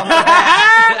LARPing off the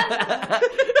bat.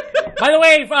 By the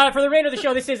way, for the remainder of the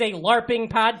show, this is a LARPing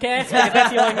podcast.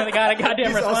 That's the only thing that got a goddamn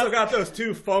He's response. also got those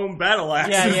 2 foam battle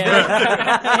axes.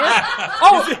 Yeah.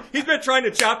 Oh! He's been trying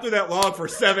to chop through that log for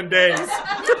 7 days.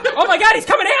 Oh my God, he's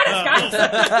coming at us,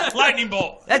 guys! Lightning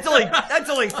bolt. That's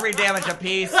only 3 damage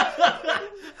apiece.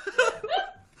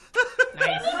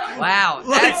 Nice. Wow,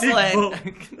 excellent.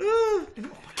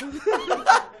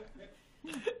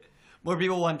 More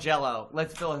people want Jell-O.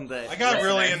 Let's fill in the. I got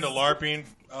really into LARPing,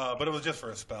 but it was just for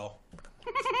a spell.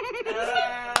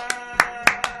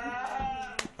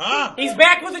 Huh? He's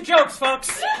back with the jokes,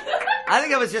 folks. I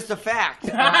think that was just a fact.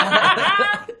 Okay,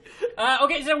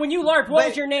 so when you LARP, what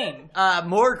was your name?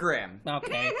 Morgrim.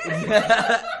 Okay.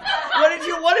 What did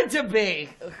you want it to be?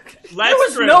 There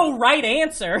was no right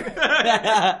answer.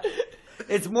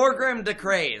 It's Morgrim the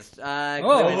Crazed. I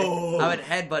would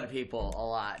headbutt people a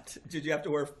lot. Did you have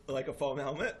to wear like a foam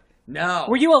helmet? No.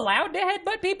 Were you allowed to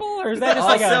headbutt people, or is that just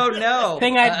like no.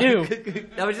 thing I do?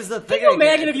 That was just a thing. Can you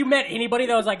imagine if you met anybody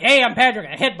that was like, "Hey, I'm Patrick,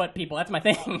 I headbutt people. That's my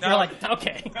thing." No. You're like,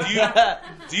 "Okay."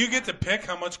 Do you get to pick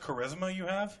how much charisma you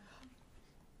have?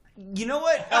 You know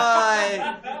what?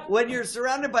 When you're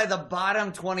surrounded by the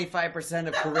bottom 25%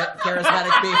 of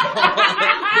charismatic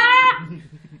people,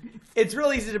 it's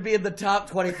real easy to be in the top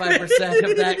 25%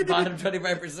 of that bottom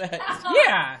 25%.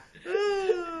 Yeah.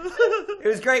 It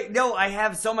was great. No, I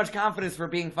have so much confidence for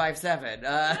being 5'7".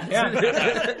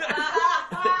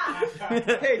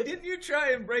 Hey, didn't you try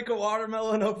and break a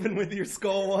watermelon open with your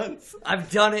skull once? I've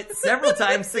done it several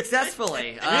times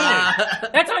successfully.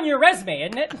 That's on your resume,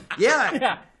 isn't it? Yeah.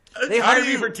 Yeah. They hired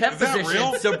me for temp is that real?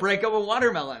 positions, so break up with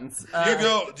watermelons.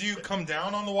 Do you come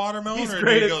down on the watermelon, He's or do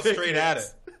great you at go straight at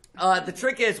it? The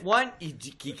trick is, one,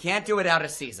 you can't do it out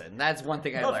of season. That's one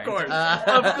thing I learned.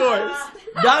 Of course.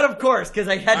 Not of course, because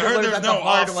I had to learn there's that no the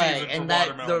hard off-season way, for and that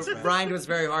watermelons, the man. grind was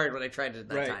very hard when I tried it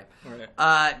that time.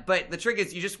 Right. But the trick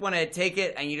is, you just want to take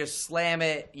it and you just slam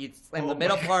it. You slam the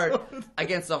middle part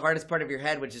against the hardest part of your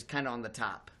head, which is kind of on the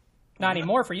top. Not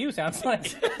anymore for you, sounds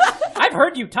like. I've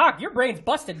heard you talk. Your brain's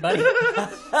busted, buddy.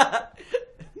 I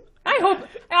hope.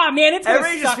 Man, it's gonna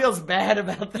Everybody just feels bad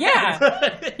about that.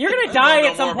 Yeah, you're gonna die know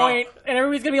at some more point, and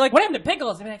everybody's gonna be like, "What happened to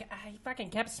Pickles?" And be like, "He fucking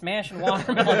kept smashing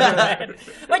watermelon."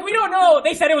 Like, we don't know.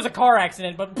 They said it was a car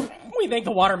accident, but we think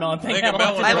the watermelon thing Think had a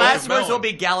about lot to My do Broken last words melon. will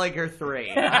be Gallagher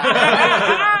 3.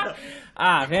 Van.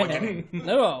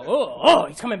 Oh,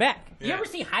 he's coming back. You Yeah. ever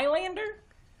see Highlander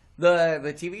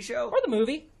The TV show? or the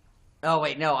movie? Oh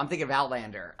wait, no, I'm thinking of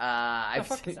Outlander. Write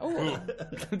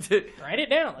it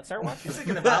down. Let's start watching. He's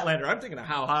thinking of Outlander. I'm thinking of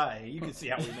How High. You can see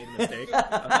how we made a mistake.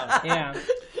 Yeah.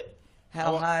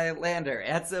 How High Lander.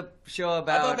 That's a show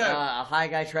about a high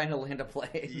guy trying to land a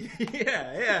plane.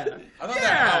 yeah. I thought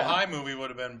that How High movie would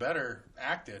have been better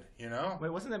acted, you know? Wait,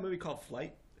 wasn't that movie called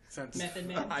Flight? Since Method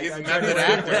Man. he's a method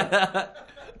actor.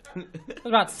 There's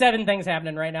about 7 things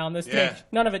happening right now on this page.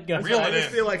 None of it good. Reel I it just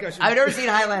in. feel like I should. I've never seen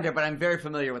Highlander, but I'm very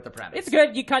familiar with the premise. It's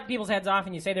good. You cut people's heads off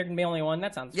and you say there can be only one.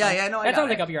 That sounds fun. Yeah, no, I That got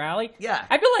sounds it. like up your alley. Yeah.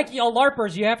 I feel like,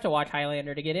 LARPers, you have to watch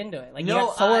Highlander to get into it. Like, you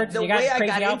got swords, the you got way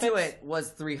crazy I got outfits. into it was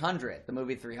 300, the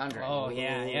movie 300. Oh,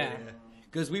 yeah.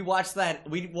 Because we watched that.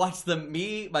 We watched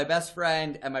me, my best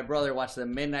friend, and my brother watched the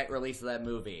midnight release of that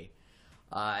movie.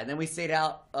 And then we stayed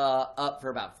up for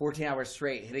about 14 hours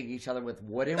straight, hitting each other with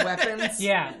wooden weapons.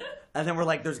 Yeah. And then we're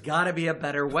like, there's got to be a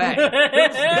better way.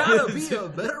 Gotta be a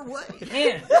better way.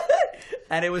 Man.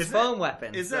 And it was foam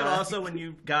weapons. Is that also when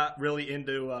you got really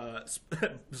into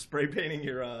spray painting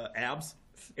your abs?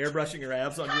 Airbrushing your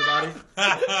abs on your body?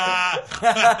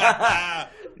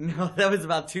 No, that was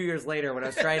about 2 years later when I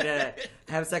was trying to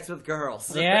have sex with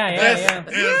girls. Yeah.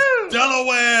 This is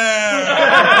Delaware!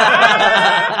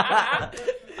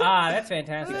 That's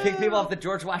fantastic. Kick people off the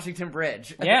George Washington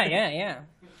Bridge. Yeah.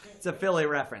 It's a Philly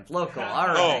reference. Local. All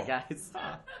right, guys.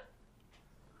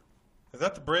 Is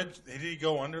that the bridge? Did he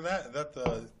go under that? Is that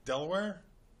the Delaware?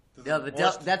 No,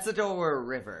 that's the Delaware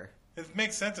River. It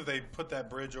makes sense if they put that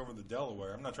bridge over the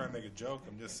Delaware. I'm not trying to make a joke.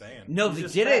 I'm just saying. No, they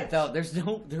didn't, though.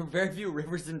 There are very few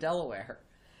rivers in Delaware.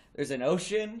 There's an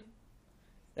ocean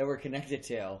that we're connected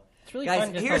to. It's really Guys,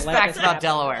 fun just here's to let facts this about happen.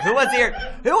 Delaware. Who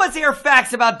wants to hear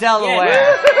facts about Delaware?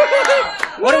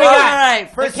 Yeah. What do we got? All right,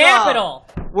 first the capital.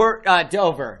 We're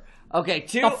Dover. Okay,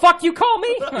 two. The fuck you call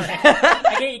me?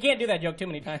 You can't do that joke too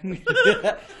many times.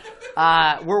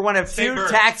 We're one of Same two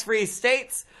bird. tax-free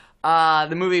states.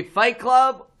 The movie Fight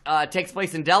Club takes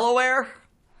place in Delaware.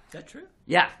 Is that true?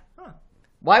 Yeah.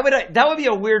 Why would that would be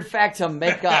a weird fact to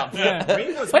make up. Yeah. But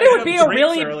it But it would be a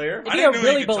really, earlier. it'd I be didn't a know you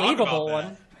really could talk believable about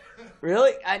one.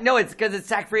 Really? No, it's because it's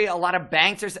tax-free. A lot of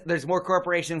banks there's more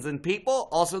corporations than people.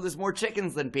 Also, there's more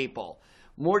chickens than people.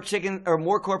 More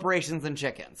corporations than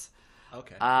chickens.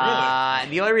 Okay.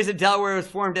 The only reason Delaware was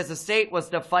formed as a state was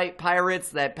to fight pirates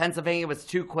that Pennsylvania was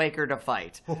too Quaker to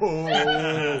fight.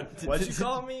 What'd you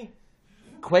call me?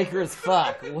 Quaker as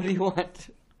fuck. What do you want?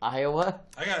 Iowa?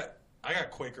 I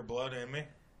got Quaker blood in me.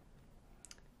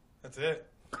 That's it.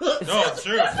 No, it's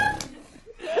true.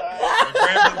 My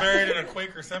grandpa's buried in a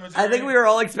Quaker cemetery. I think we were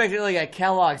all expecting like a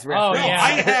Kellogg's Oh, reference. No, yeah. I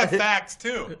have facts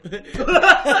too.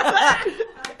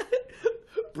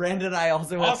 Brandon and I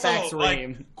also have Also, facts ream.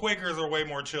 like, Quakers are way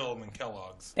more chill than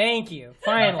Kellogg's. Thank you.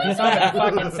 Finally, somebody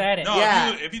fucking said it. No,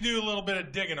 Yeah. if you do a little bit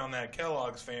of digging on that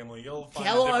Kellogg's family, you'll find a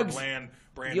Kellogg's- different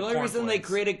brand The of only reason they cornflakes.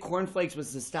 created cornflakes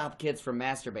was to stop kids from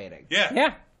masturbating.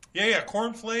 Yeah, Yeah.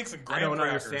 cornflakes and I graham don't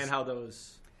crackers. understand how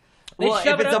those. They Well,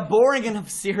 shove if it it's a up- boring enough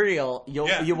cereal, you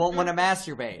Yeah. won't want to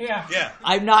masturbate. Yeah. Yeah,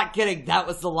 I'm not kidding. That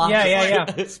was the logic.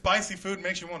 Yeah. spicy food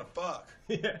makes you want to fuck.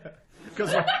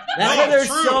 Because That's No, why there's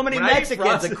true. so many When I eat Mexicans,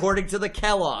 frosted- according to the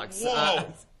Kellogg's. Whoa.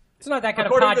 It's not that kind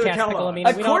of According to the podcast, Kellogg. Piccolomini. We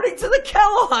don't- According to the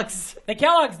Kellogg's. The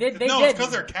Kellogg's did. They No, did. it's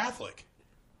because they're Catholic.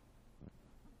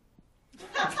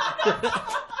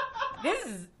 This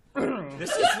is this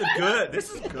is good. This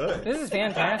is good. this is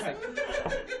fantastic.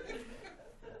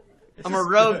 I'm a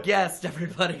rogue guest,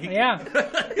 everybody. Yeah.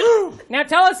 Now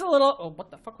tell us a little. Oh,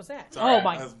 what the fuck was that? all right. Oh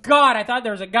my god! I thought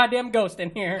there was a goddamn ghost in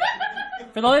here.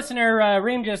 For the listener,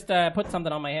 Reem just put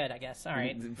something on my head. I guess. All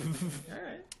right.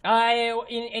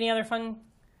 Any other fun?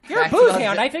 You're a Facts booze about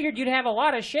hound. it. I figured you'd have a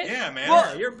lot of shit. Yeah, man.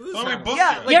 Well, you're a booze So we hound. booked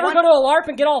Yeah, you. like- You ever one- go to a LARP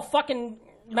and get all fucking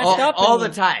messed up? All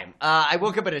and- the time. I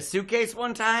woke up in a suitcase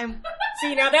one time.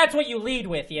 See, now that's what you lead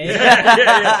with,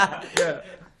 yeah. Yeah.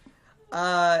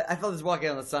 I thought this walking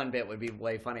on the sun bit would be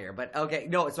way funnier, but okay.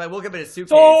 No, so I woke up in a suitcase.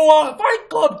 So, Fight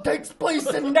Club takes place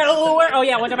in Delaware. Oh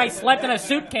yeah, one time I slept in a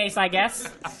suitcase, I guess.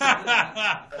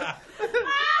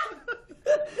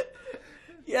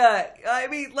 Yeah, I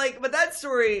mean, like, but that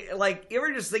story, like, you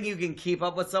ever just think you can keep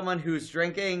up with someone who's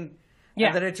drinking, Yeah.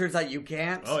 and then it turns out you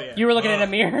can't? Oh yeah. You were looking in a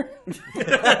mirror.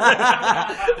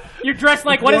 You're dressed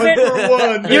like, what is it?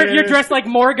 One, You're dressed like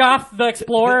Morgoth the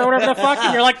Explorer or whatever the fuck,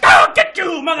 and you're like, I'll get you,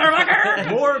 motherfucker!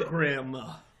 more grim.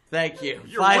 Thank you.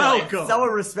 You're Finally, welcome.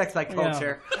 someone respects my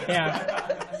culture.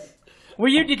 Yeah.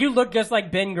 Did you look just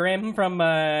like Ben Grimm from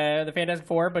the Fantastic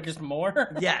Four, but just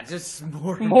more? Yeah, just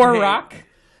more. More me. rock?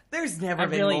 There's never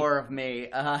been really- more of me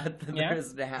than Yeah? there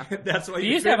is now. That's why You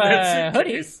you used to fit have in that a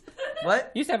hoodie. suitcase.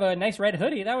 What? You used to have a nice red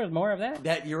hoodie. That was more of that.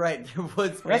 That you're right. There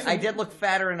was. Rest I in- did look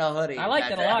fatter in a hoodie. I liked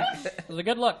it a lot. It was a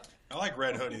good look. I like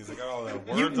red hoodies. They got all the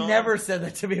words You on never them. said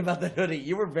that to me about the hoodie.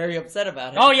 You were very upset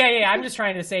about it. Oh, yeah. I'm just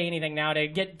trying to say anything now to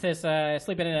get this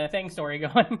sleeping in a thing story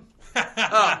going.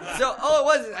 It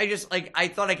was. I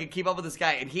thought I could keep up with this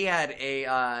guy, and he had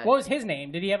a. What was his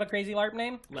name? Did he have a crazy LARP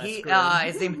name?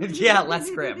 His name, Les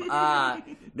Grim.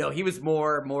 No, he was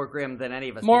more grim than any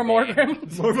of us. More grim?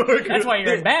 That's why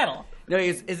you're in battle. No,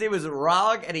 his name was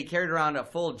Rog, and he carried around a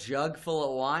full jug full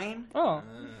of wine. Oh.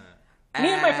 Me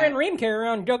and my friend Reem carry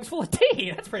around jugs full of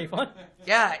tea. That's pretty fun.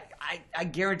 Yeah, I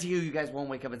guarantee you guys won't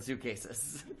wake up in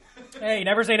suitcases. Hey,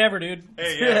 never say never, dude.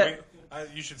 Hey, yeah,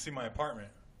 you should see my apartment.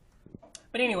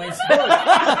 But anyways.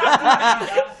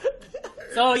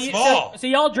 So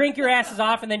y'all drink your asses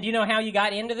off, and then do you know how you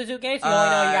got into the suitcase? You only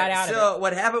know you got out of it. So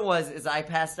what happened was I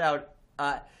passed out.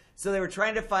 So they were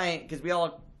trying to find, because we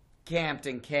all camped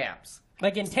in camps.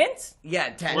 Like in tents? Yeah,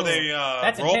 tents. Were they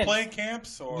role-play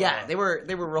camps? Or? Yeah, they were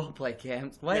role-play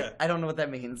camps. What? Yeah. I don't know what that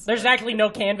means. There's actually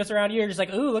no canvas around you. You're just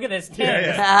like, ooh, look at this tent.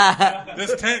 Yeah.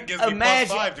 This tent gives me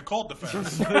 +5 to cold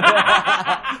defense.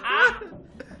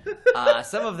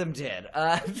 Some of them did.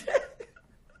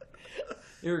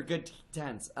 They were good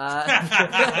tents.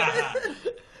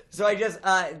 So I just,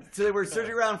 so they were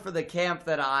searching around for the camp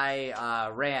that I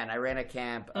ran. I ran a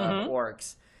camp of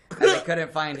orcs, and they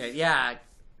couldn't find it. Yeah.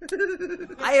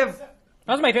 That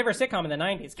was my favorite sitcom in the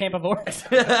 90s, Camp of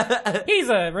Orcs. He's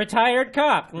a retired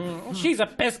cop. She's a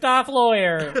pissed off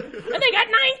lawyer. And they got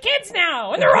 9 kids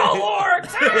now, and they're all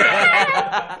orcs.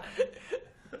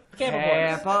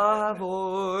 Camp of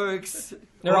Orcs.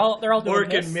 They're all doing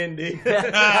Orc this. and Mindy. There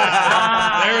it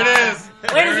is.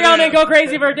 Ladies and gentlemen, go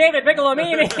crazy for David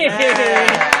Piccolomini.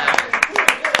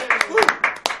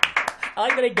 I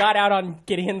like that he got out on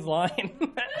Gideon's line.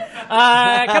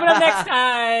 Coming up next,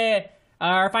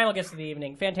 our final guest of the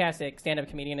evening, fantastic stand-up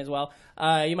comedian as well.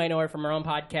 You might know her from her own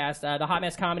podcast, the Hot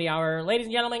Mess Comedy Hour. Ladies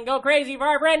and gentlemen, go crazy for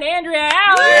our friend Andrea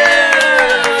Allan!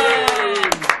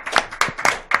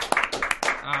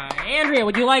 Andrea,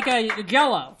 would you like a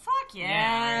Jell-O? Fuck yeah.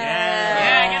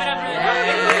 Yeah, give it up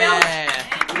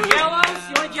for you. Jell-O's?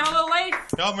 You want a Jell-O lace?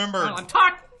 Y'all remember I'm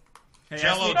talking.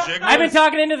 Jello Jiggles? I've been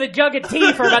talking into the jug of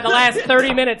tea for about the last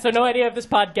 30 minutes, so no idea if this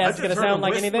podcast is going to sound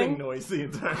like anything. Noise the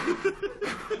entire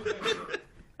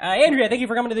Andrea, thank you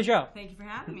for coming to the show. Thank you for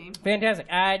having me. Fantastic.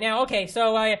 Now, okay,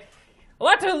 so a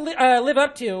lot to live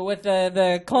up to with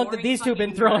the clunk that these two have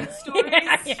been throwing.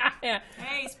 yeah.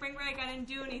 Hey, spring break, I didn't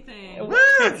do anything. Woo!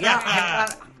 Yeah.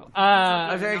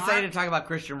 I was very excited to talk about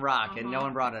Christian rock, and no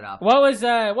one brought it up. What was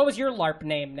your LARP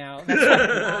name now?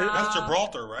 That's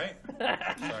Gibraltar, right? Sorry,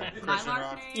 My Christian LARP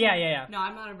rock. name? Yeah. No,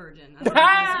 I'm not a virgin.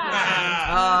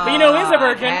 But you know who's a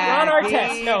virgin? On our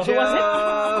test. No, who was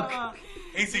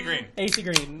it? AC Green. AC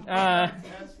Green. I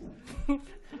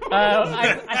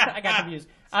got confused.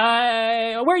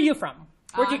 Where are you from?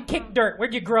 Where'd you kick dirt?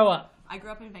 Where'd you grow up? I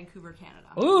grew up in Vancouver, Canada.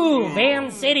 Ooh, Van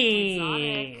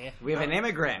City. We have an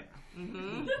immigrant.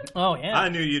 Mm-hmm. Oh, yeah. I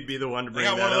knew you'd be the one to bring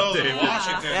got that one of up, those Dave. in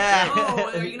Washington.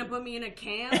 Oh, are you going to put me in a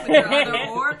camp with your other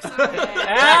orcs? Okay.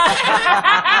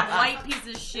 White piece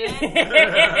of shit. Sounds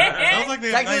like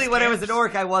they have Technically, nice when I was camps. an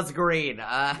orc, I was green.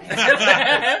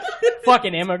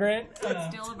 Fucking immigrant.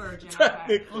 I'm still a virgin.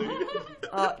 Okay.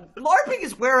 LARPing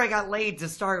is where I got laid to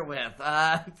start with.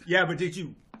 Yeah, but did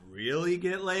you really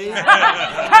get laid?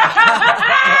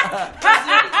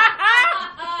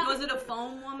 Was it a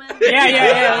phone woman? Yeah.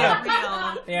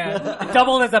 Real. Yeah.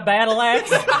 Doubled as a battle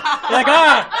axe. Like,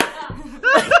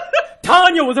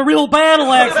 Tanya was a real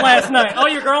battle axe last night. Oh,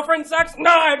 your girlfriend sucks?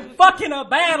 No, I'm fucking a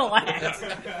battle axe.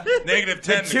 -10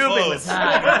 to Tubing was close.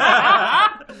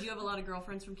 hot. Did you have a lot of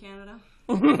girlfriends from Canada?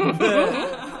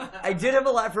 I did have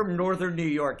a lot from northern New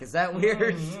York. Is that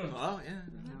weird? Oh, yeah.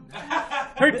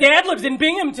 Her dad lives in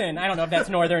Binghamton. I don't know if that's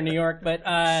northern New York, but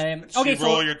okay. She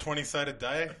roll your 20-sided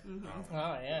die?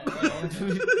 Oh yeah. She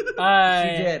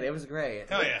did. It was great.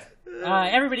 Hell yeah.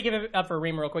 Everybody give it up for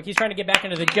Reem real quick. He's trying to get back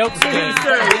into the jokes game.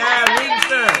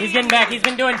 Wingster. He's getting back. He's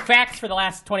been doing facts for the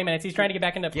last 20 minutes. He's trying to get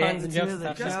back into puns and jokes and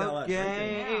stuff.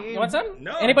 You want some?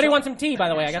 No. Anybody want some tea, by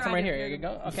the way? I got some right here. Here you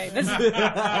go. Okay.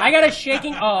 I got a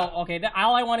shaking. Oh, okay.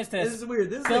 All I want is to. This is weird.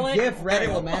 This is fill a it. GIF Reddit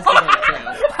will masturbate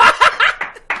to.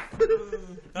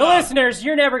 The listeners,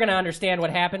 you're never going to understand what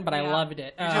happened, but I loved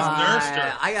it. You just nursed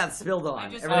her. I got spilled on. I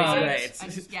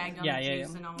just gagged on the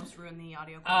juice and almost ruined the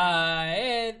audio.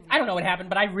 I don't know what happened,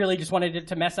 but I really just wanted it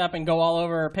to mess up and go all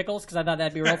over Pickles because I thought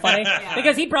that'd be real funny.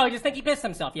 Because he'd probably just think he pissed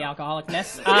himself, you alcoholic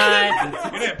mess. He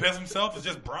didn't piss himself. It's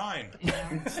just brine. He's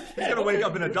going to wake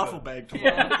up in a duffel bag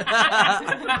tomorrow.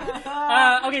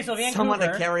 Okay, so Vancouver. Someone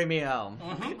to carry me home.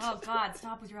 Oh, God,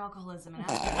 stop with your alcoholism and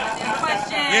ask your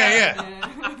question.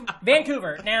 Yeah.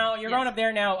 Vancouver. Now, you're growing up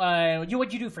there now.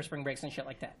 What'd you do for spring breaks and shit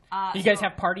like that? Do you guys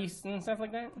have parties and stuff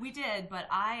like that? We did, but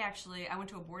I went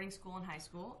to a boarding school in high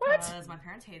school. What? Because my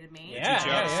parents hated me.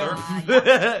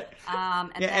 Yeah.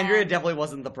 And then, Andrea definitely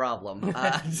wasn't the problem.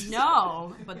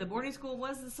 No, but the boarding school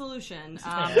was the solution.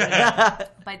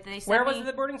 But they sent Where me was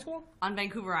the boarding school? on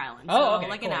Vancouver Island. Oh, so okay,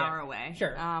 like cool, an hour away.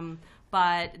 Sure.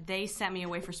 But they sent me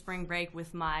away for spring break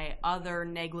with my other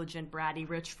negligent, bratty,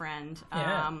 rich friend.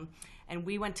 And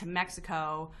we went to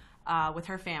Mexico with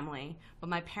her family. But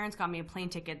my parents got me a plane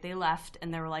ticket. They left,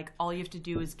 and they were like, all you have to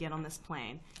do is get on this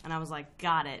plane. And I was like,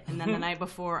 got it. And then the night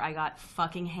before, I got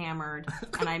fucking hammered,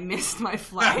 and I missed my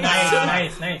flight.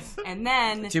 Nice. And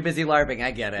then... Too busy LARPing, I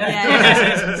get it.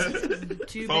 Yeah.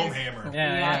 Too Foam busy. hammer.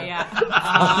 Yeah.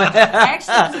 I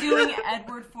actually was doing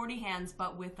Edward 40 Hands,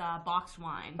 but with boxed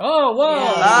wine. Oh, whoa.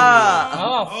 Yeah.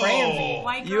 Oh, Franzi.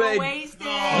 White You girl had- wasted.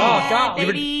 Oh, God.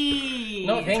 Baby.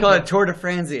 No, It's thank called you. a Tour de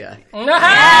Franzia. Damn.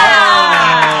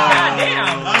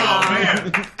 Oh,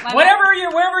 man. Whatever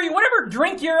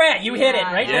drink you're at, you hit it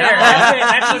right there. That's it.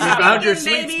 That's just Found your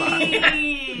sweet spot.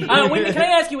 can I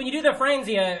ask you, when you do the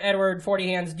frenzy, Edward 40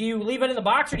 Hands, do you leave it in the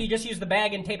box or do you just use the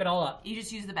bag and tape it all up? You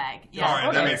just use the bag. Yeah. All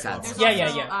right, that Okay. makes sense. There's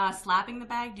also slapping the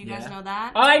bag. Do you guys know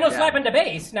that? I know slapping the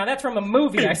bass. Now that's from a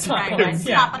movie I saw. Right. Yeah.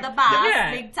 Slap of the box,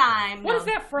 Yeah. big time. What No, is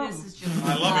that from? This is just,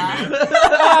 I love it, man.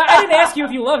 I didn't ask you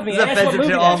if you love me. It's I asked what offensive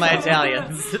movie to all that's my from.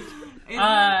 Italians.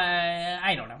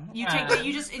 I don't know. You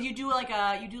do like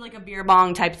a beer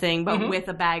bong type thing, but with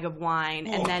a bag of wine,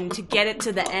 and then to get it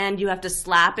to the end, you have to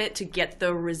slap it to get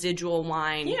the residual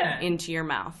wine into your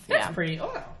mouth. That's pretty.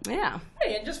 Oh, Yeah.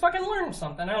 hey, I just fucking learned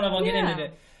something. I don't know if I'll get into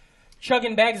it.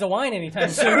 Chugging bags of wine anytime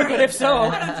soon, but if so,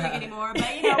 I don't drink anymore, but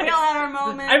we all had our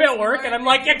moments. I'm at work and I'm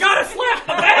like, you gotta slap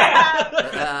the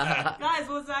bag. Guys,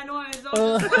 what's that noise?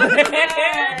 Oh, just slap the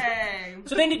bag.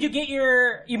 So then, did you get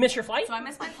you missed your flight? So I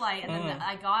missed my flight, and then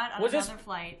I got on another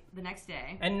flight the next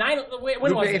day. And when Who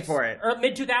was paid this? for it?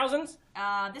 Mid 2000s.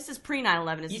 This is pre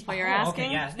 9/11. Is this what you're asking?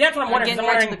 Okay, yeah. That's what I'm wondering. Getting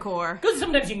right to the core. Because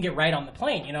sometimes you can get right on the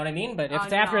plane, you know what I mean? But if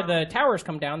it's after the towers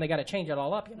come down, they got to change it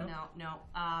all up, you know? No.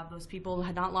 Those people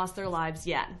had not lost their lives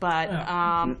yet, but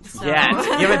so. Yeah,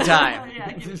 give it time.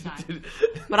 Yeah, give it time.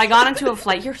 But I got into a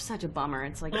flight. You're such a bummer.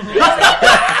 It's like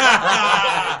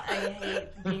I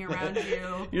hate being around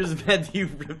you. You're just mad that you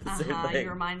ripped the same thing. You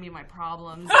remind me of my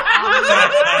problems a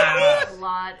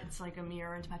lot. It's like a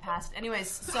mirror into my past. Anyways,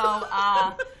 so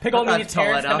Piccolomini's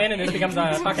parents come in and this becomes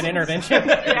a fucking intervention.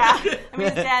 Yeah, I mean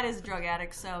his dad is a drug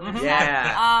addict, so there's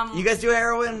that. You guys do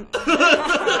heroin?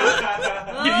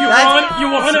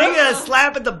 You want Speaking of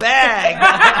slapping the bag.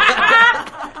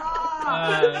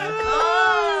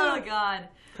 Oh God.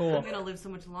 Cool. I'm gonna live so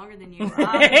much longer than you.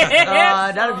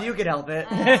 Not if you could help it.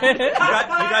 You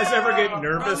guys ever get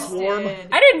nervous, Warm?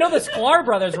 I didn't know the Sklar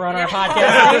brothers were on our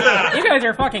podcast. You guys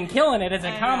are fucking killing it as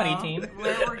a comedy team.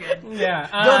 We're good. Yeah.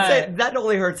 Don't say that.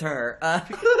 Only hurts her.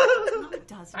 No, it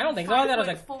doesn't. I don't think so. That was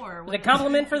a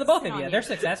compliment for the both of you. They're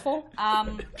successful.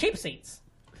 Cheap seats.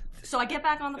 So I get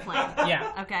back on the plane.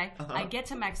 Yeah. Okay. I get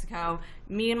to Mexico.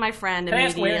 Me and my friend Can I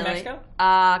ask immediately. where in Mexico?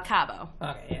 Cabo.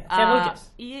 Okay, yeah. San Lucas.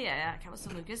 Yeah, Cabo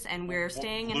San Lucas, and we're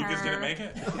staying in Lucas her. didn't make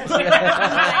it? Your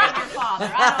father.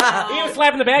 I don't know. He was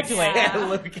slapping the bag too late. Yeah.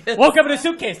 Lucas. Woke up in a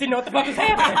suitcase. Didn't know what the fuck was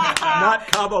happening. Not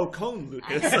Cabo Cone,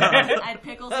 Lucas. I had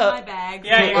pickles in my bag.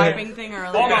 Yeah, The LARPing thing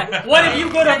earlier. Hold on. What if you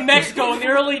go to Mexico in the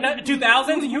early 2000s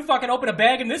and you fucking open a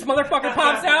bag and this motherfucker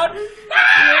pops out?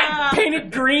 Painted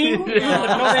green.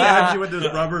 Stabs you with this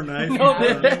rubber knife.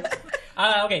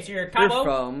 Okay, so you're Cabo.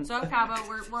 So I'm Cabo.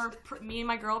 We're me and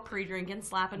my girl pre-drinking,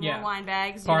 slapping more wine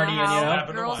bags. Partying, you know how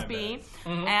Slapping girls the wine be. bags.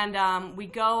 And we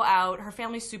go out. Her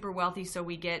family's super wealthy, so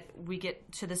we get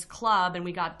to this club and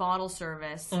we got bottle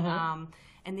service.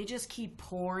 And they just keep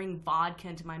pouring vodka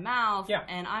into my mouth. Yeah.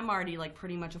 And I'm already like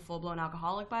pretty much a full-blown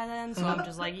alcoholic by then, so I'm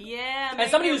just like, yeah. As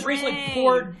somebody who's recently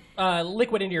poured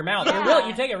liquid into your mouth,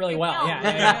 you take it really well. Yeah.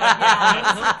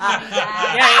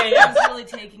 Yeah. It's really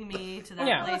taking me to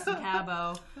that place in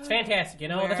Cabo. It's fantastic, you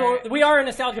know. That's what we are a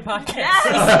nostalgia podcast.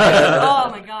 Yes. Oh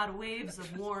my God, waves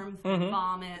of warmth,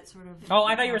 vomit, sort of. Oh,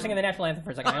 I thought you were singing the national anthem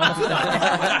for a second. I almost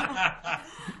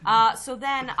died. So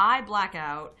then I black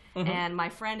out, and my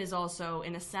friend is also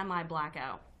in a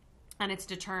semi-blackout. And it's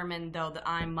determined, though, that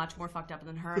I'm much more fucked up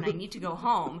than her, and I need to go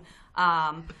home.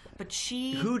 But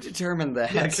she... Who determined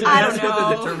that? I don't know.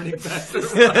 The determining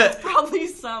factor. Probably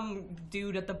some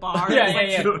dude at the bar.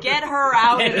 Yeah. Get her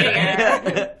out of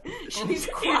here. She's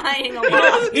crying a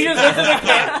lot. He just looks at the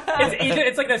camera.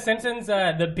 It's like The Simpsons,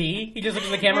 the bee. He just looks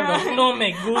at the camera and goes, "No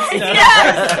me gusta."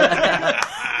 Yes.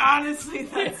 Honestly,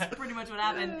 that's pretty much what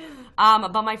happened.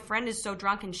 But my friend is so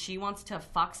drunk and she wants to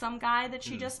fuck some guy that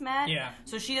she just met. Yeah.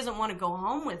 So she doesn't want to go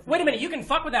home with me. Wait a minute, you can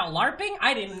fuck without LARPing?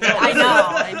 I didn't know. I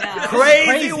know.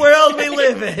 Crazy world we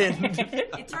live in.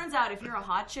 It turns out if you're a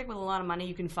hot chick with a lot of money,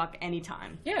 you can fuck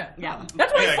anytime. Yeah. Yeah.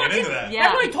 That's what I get fucking. into that. Yeah.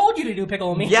 That's what I told you to do,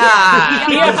 Piccolomini. Yeah.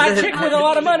 Be a hot chick with a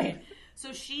lot of money.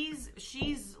 So she's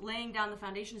laying down the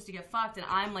foundations to get fucked, and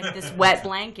I'm like this wet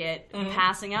blanket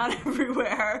passing out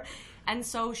everywhere. And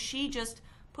so she just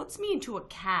puts me into a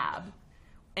cab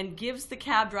and gives the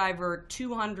cab driver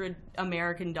 $200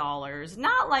 American.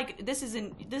 Not like this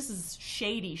is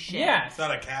shady shit. Yeah. Is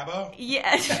that a cabo?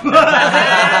 Yeah. Exactly.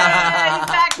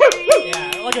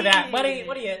 Yeah, look at that. Buddy,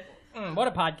 what are you... what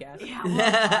a podcast. Yeah, what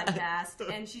a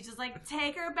podcast. And she's just like,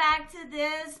 take her back to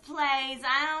this place.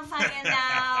 I don't fucking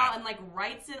know. And like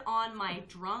writes it on my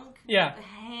drunk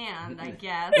hand, I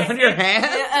guess. On your hand?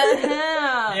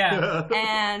 Yeah.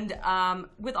 And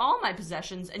with all my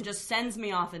possessions and just sends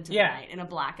me off into the night in a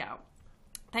blackout.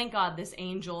 Thank God this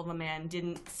angel of a man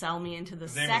didn't sell me into the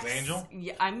His name sex. was Angel?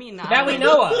 Yeah, I mean, That we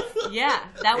know of. Yeah,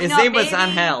 that we His know. name was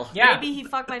Angel. Yeah. Maybe he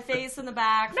fucked my face in the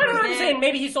back. No, for a I'm bit. saying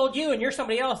maybe he sold you and you're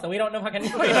somebody else that we don't know fucking.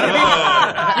 You wake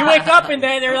up and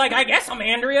they're like, I guess I'm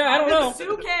Andrea. I don't know.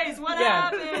 Suitcase, what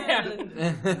happened?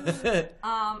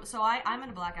 So I'm in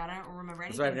a blackout. I don't remember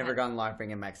anything. So I've never gone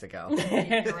LARPing in Mexico. You're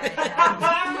right,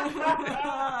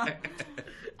 yeah.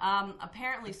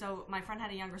 Apparently, so my friend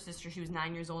had a younger sister. She was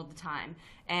 9 years old at the time,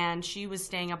 and she was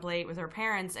staying up late with her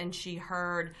parents, and they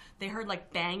heard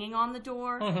like banging on the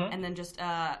door, and then just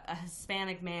a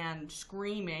Hispanic man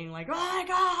screaming like, "Oh my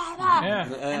God!"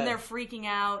 And they're freaking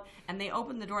out, and they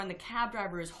open the door, and the cab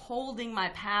driver is holding my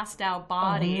passed out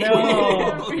body.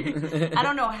 Oh, I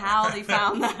don't know how they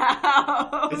found the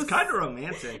house. It's kind of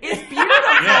romantic. It's beautiful.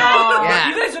 Yeah.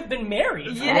 You guys have been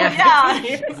married. Yeah.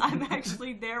 I'm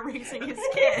actually there raising his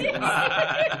kids. That's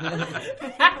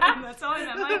how I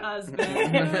met my husband.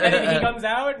 And then he comes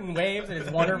out and waves, and it's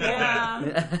wonderful.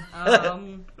 Yeah.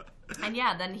 And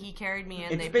yeah, then he carried me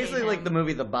in. It's basically like the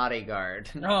movie The Bodyguard.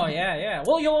 Oh, yeah.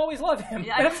 Well, you'll always love him.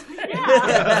 Yeah,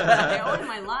 they owned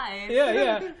my life.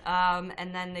 Yeah.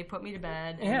 And then they put me to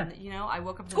bed. Yeah. And, I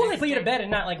woke up. It's cool they put you to bed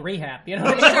and not like rehab. You know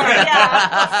what I mean? Sure,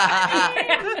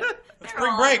 yeah.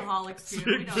 Spring break. Alcoholics, dude.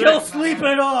 We don't She'll talk sleep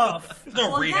about it off. There's no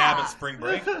Well, rehab yeah. at spring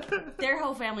break. Their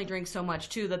whole family drinks so much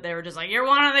too that they were just like, "You're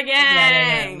one of the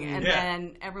gang," and Yeah.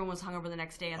 then everyone was hungover the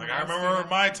next day. And Like, then I stayed remember up.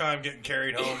 my time getting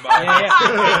carried home by...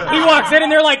 Yeah. He walks in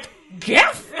and they're like,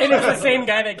 Jeff? And it's the same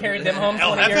guy that carried them home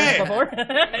El 20 years Jefe. before.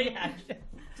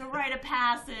 It's a rite of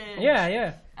passage.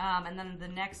 Yeah. And then the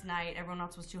next night, everyone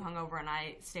else was too hungover, and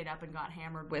I stayed up and got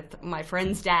hammered with my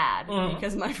friend's dad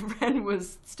because my friend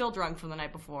was still drunk from the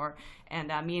night before,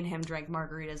 and me and him drank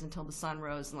margaritas until the sun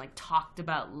rose and like talked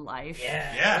about life.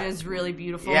 Yeah. It was really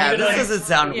beautiful. Yeah, this doesn't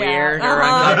sound weird or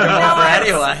Uh-huh. uncomfortable for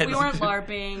anyone. We weren't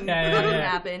LARPing. Yeah. Nothing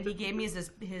happened. He gave me his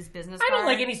business I card. don't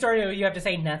like any story where you have to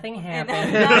say nothing happened.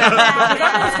 And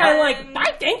It's kind of like,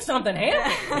 I think something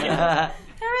happened.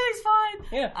 everything's fine.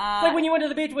 Yeah. Like when you went to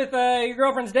the beach with your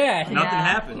girlfriend's dad. Nothing Yeah.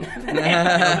 happened.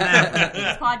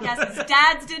 This podcast is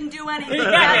dads didn't do anything.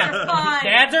 Dads are fine.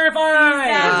 Dads are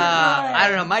fine. I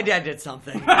don't know. My dad did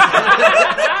something.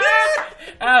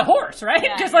 Horse, right?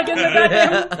 Yeah. Just like in the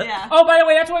goddamn... Yeah. Oh, by the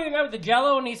way, that's why we got with the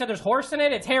Jello, and he said there's horse in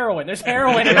it. It's heroin. There's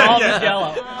heroin in all the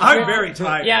Jello. I'm very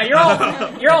tired. Yeah, you're all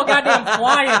goddamn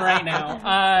flying right now.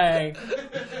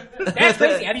 That's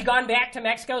crazy. Have you gone back to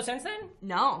Mexico since then?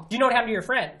 No. Do you know what happened to your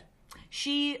friend?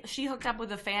 She hooked up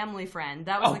with a family friend.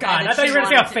 That was Oh the guy God, that I thought you were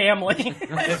she gonna say a wanted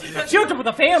family. She hooked up with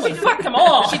a family. Fuck them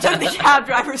all. She took the cab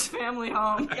driver's family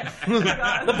home.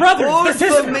 The brothers, the Old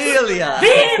sisters, familia.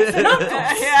 the aunts and uncles.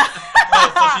 Yeah.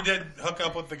 Oh, so she did hook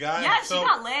up with the guy? Yeah, she so,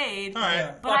 got laid. All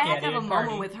right. But Fuck I had yeah, to have a dude, moment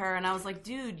party. with her, and I was like,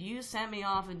 dude, you sent me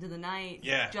off into the night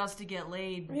just to get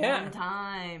laid Yeah. one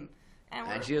time.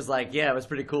 And she was like, yeah, it was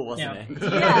pretty cool, wasn't Yeah. it?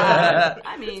 Yeah.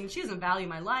 I mean, she doesn't value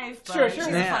my life, but Sure. she's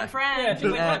a Yeah. fun friend.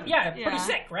 Pretty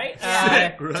sick, right?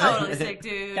 Yeah. Totally sick,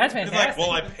 dude. That's He's fantastic. like,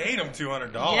 well, I paid him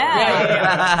 $200.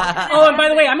 Yeah. Oh, and by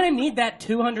the way, I'm gonna need that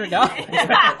 $200.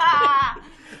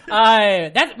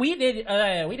 We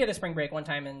did a spring break one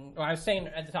time, and I was saying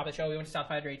at the top of the show, we went to South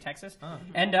Padre, Texas,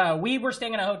 and we were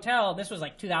staying in a hotel. This was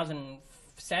like 2004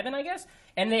 7, I guess.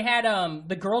 And they had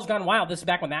the Girls Gone Wild. This is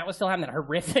back when that was still having that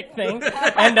horrific thing.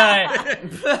 And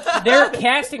their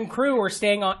cast and crew were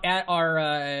staying at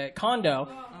our condo.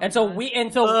 And so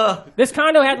this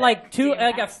condo had like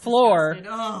a floor.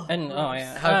 And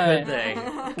how could they?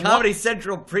 Comedy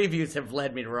Central previews have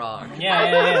led me wrong.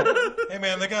 Yeah. Hey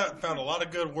man, they found a lot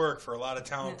of good work for a lot of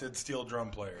talented steel drum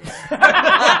players.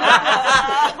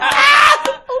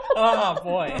 Oh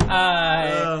boy!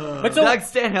 But Doug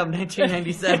Stanhope,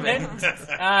 1997.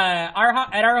 Our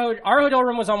hotel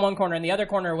room was on one corner, and the other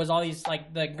corner was all these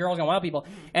like the Girls Gone Wild people.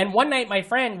 And one night, my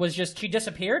friend she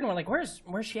disappeared, and we're like, "Where's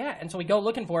she at?" And so we go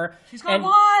looking for her. She's gone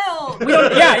wild. That's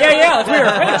weird.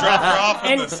 Dropped her off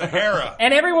in the Sahara.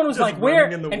 And everyone was like, "Where?"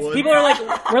 And people are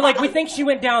like, "We're like, we think she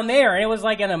went down there." And it was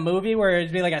like in a movie where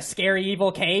it'd be like a scary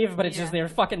evil cave, but it's just their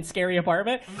fucking scary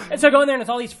apartment. And so I go in there, and it's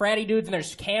all these fratty dudes, and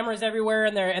there's cameras everywhere,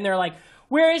 and they're like,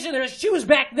 "Where is she?" She was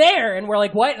back there, and we're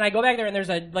like, "What?" And I go back there, and there's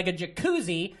a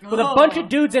jacuzzi with a bunch of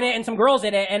dudes in it and some girls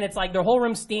in it, and it's like their whole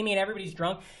room's steamy and everybody's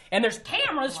drunk, and there's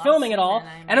cameras filming it all,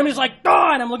 and I'm just like, "Oh!"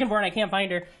 And I'm looking for her, and I can't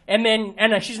find her, and then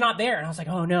she's not there, and I was like,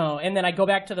 "Oh no!" And then I go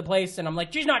back to the place, and I'm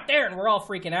like, "She's not there," and we're all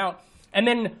freaking out, and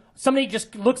then somebody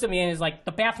just looks at me and is like,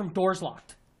 "The bathroom door's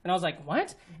locked." And I was like,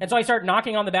 "What?" And so I start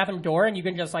knocking on the bathroom door, and you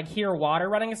can just like hear water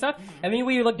running and stuff. And then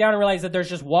we look down and realize that there's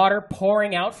just water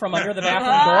pouring out from under the bathroom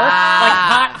door,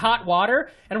 like hot water.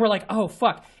 And we're like, "Oh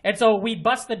fuck!" And so we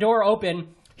bust the door open.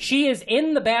 She is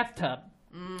in the bathtub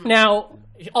now,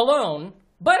 alone,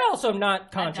 but also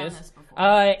not conscious.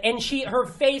 And her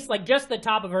face, like just the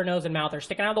top of her nose and mouth, are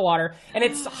sticking out of the water, and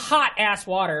it's hot ass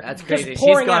water. That's crazy. Just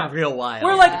pouring She's gone out. real wild.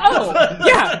 We're like, "Oh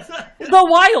yeah, the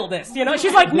wildest." You know,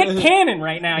 she's like Nick Cannon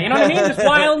right now. You know what I mean? Just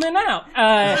wilding out.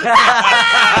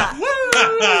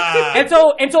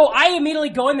 And so I immediately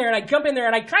go in there and I jump in there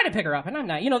and I try to pick her up, and I'm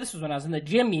not. You know, this was when I was in the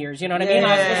gym years. You know what I mean?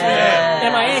 I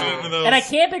was MIA, and I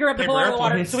can't pick her up to pull her out of the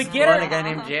water. So we get her. A guy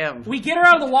named Jim. We get her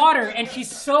out of the water, and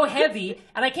she's so heavy,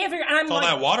 and I can't figure. And I'm It's all like,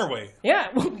 that water weight.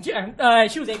 yeah,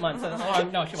 she was 8 months.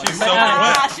 No, she wasn't. She's so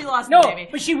wet. She lost No, the baby.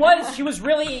 but she was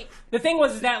really. The thing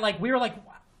was that like we were like,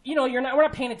 you know, we're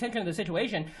not paying attention to the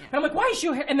situation. And I'm like, why is she?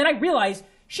 And then I realized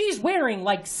she's wearing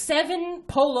like 7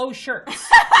 polo shirts,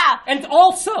 and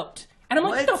all soaked. And I'm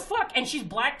like, what the fuck? And she's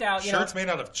blacked out. Shirts made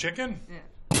out of chicken?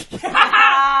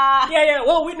 Yeah.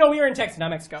 Well, we were in Texas, not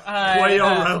Mexico.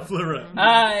 Ralph Lauren.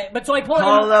 But so I pull her.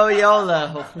 Polo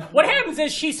YOLO. What happens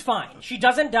is she's fine. She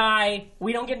doesn't die.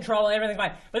 We don't get in trouble. Everything's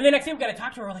fine. But the next day we got to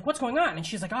talk to her. We're like, "What's going on?" And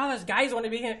she's like, "Oh, those guys want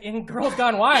to be in Girls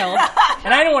Gone Wild,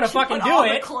 and I don't want to fucking put do all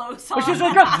it." the clothes But she was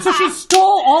on. like, so she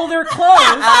stole all their clothes.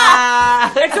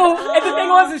 And the thing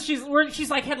was, is she's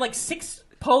like had like 6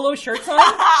 polo shirts on,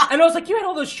 and I was like, "You had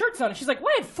all those shirts on." And she's like,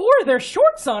 "Well, I had 4 of their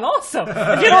shorts on also."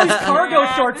 And she had all these cargo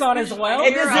shorts on as well.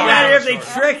 It doesn't matter if they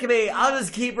trick me. I'll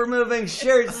just keep removing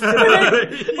shirts. That'd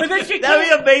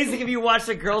be amazing if you watch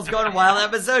the Girls Gone Wild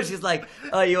episode. She's like,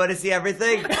 "Oh, you want to see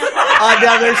everything?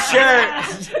 Another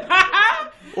shirt.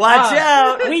 Watch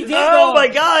out. We did oh my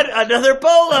God, another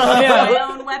polo." Your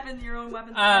own weapon, your own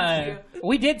weapon.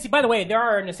 We did see, by the way, there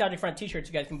are Nostalgic Front t-shirts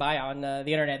you guys can buy on the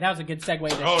internet. That was a good segue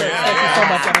to Oh, shirts. yeah. Thank you so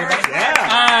much, everybody.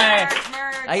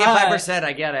 I get 5%.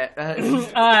 I get it.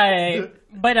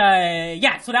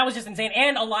 Yeah, so that was just insane.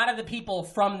 And a lot of the people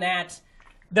from that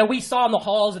we saw in the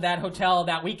halls of that hotel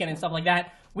that weekend and stuff like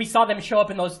that, we saw them show up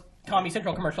in those Comedy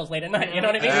Central commercials late at night. You know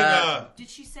what I mean? Did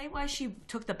she say why she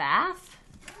took the bath?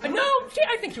 No,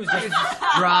 I think she was just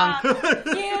Drunk. Yeah,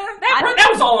 that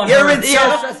was all on You're her.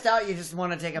 so stressed out, you just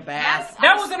want to take a bath.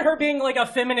 That wasn't her being like a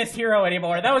feminist hero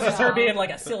anymore. That was just her being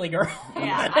like a silly girl.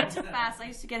 Yeah, I took baths. I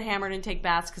used to get hammered and take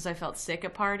baths because I felt sick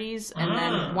at parties. And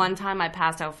then one time I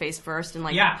passed out face first in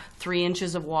 3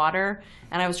 inches of water.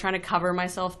 And I was trying to cover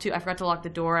myself too. I forgot to lock the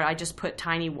door. I just put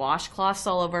tiny washcloths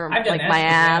all over like my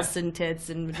ass and tits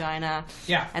and vagina.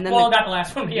 Yeah. And then not the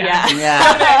last one.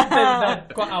 Yeah.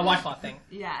 the washcloth thing.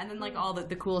 Yeah, and then like all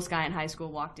the coolest guy in high school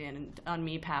walked in and on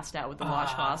me passed out with the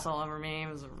washcloths all over me.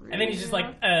 It was really and then he's just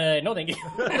like, no, thank you.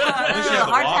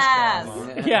 Hard pass.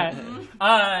 Yeah.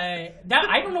 I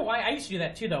don't know why I used to do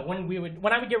that too though.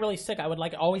 When I would get really sick, I would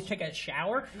like always take a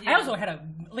shower. Yeah. I also had a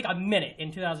minute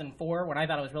in 2004 when I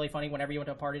thought it was really funny whenever you went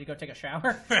to a party to go take a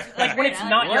shower. Like when it's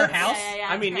not your house. Yeah,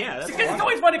 I mean, yeah. Because it's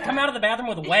always fun to come out of the bathroom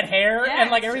with wet hair and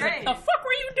like everybody's like, "The fuck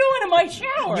were you doing in my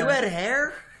shower?" You had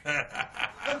hair? David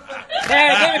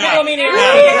Piccolomini.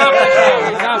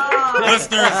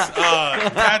 Listeners,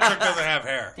 Patrick doesn't have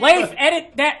hair. Leif,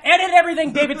 edit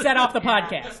everything David said off the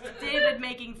podcast. David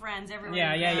making friends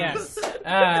everywhere. Yeah.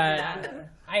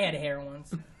 I had hair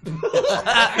once.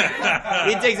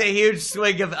 He takes a huge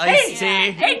swig of iced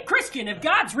tea. Hey, Christian, if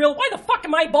God's real, why the fuck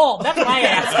am I bald? That's what I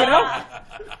ask, you know?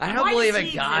 I don't believe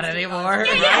in God anymore.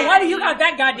 Yeah, why do you got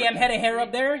that goddamn head of hair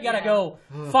up there? You gotta go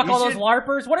fuck all those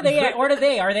LARPers. What are they at? What are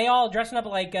they? Are they all dressing up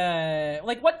like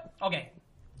what? Okay.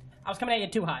 I was coming at you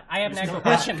too hot. I have an actual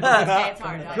question. It's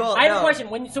hard. Cool, I have a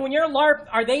question. When you're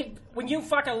LARP, when you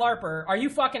fuck a LARPer, are you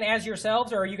fucking as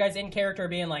yourselves, or are you guys in character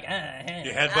being like, You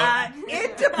headbutt?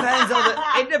 It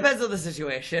depends on the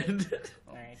situation.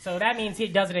 All right, so that means he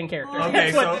does it in character.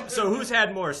 Okay, so who's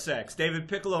had more sex, David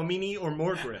Piccolomini or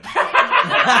Morgrim?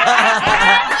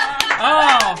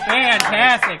 Oh,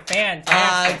 fantastic.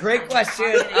 Great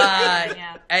question.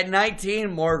 At 19,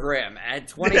 Morgrim. At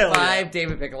 25,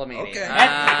 David Piccolomini. Okay.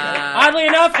 Oddly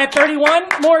enough, at 31,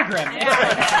 Morgrim.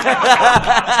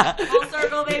 Full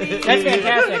circle, baby. That's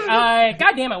fantastic.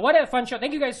 God damn it, what a fun show.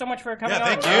 Thank you guys so much for coming on.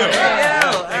 Thank you.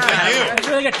 Thank you. It's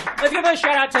really good. Let's give a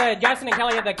shout out to Justin and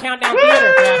Kelly at the Countdown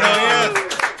Theater.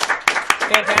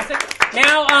 Fantastic.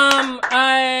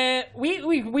 Now,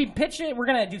 we pitch it. We're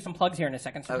gonna do some plugs here in a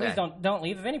second, so please don't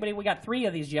leave. If anybody, we got 3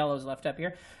 of these yellows left up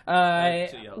here.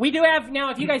 We do have now.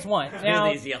 If you guys want,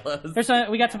 now these yellows.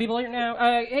 we got some people here now.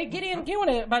 Hey, Gideon, do you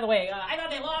want to? By the way, I thought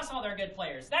they lost all their good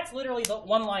players. That's literally the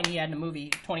one line he had in a movie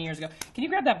 20 years ago. Can you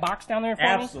grab that box down there for me?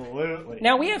 Absolutely.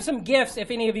 Now we have some gifts.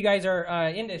 If any of you guys are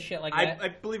into shit like that, I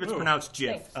believe it's pronounced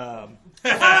Jif.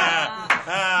 Is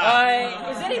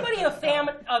anybody a fan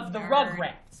of the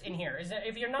Rugrats in here?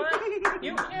 If you're not,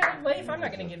 Leif, I'm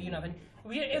not going to give you nothing.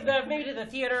 Maybe to the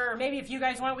theater, or maybe if you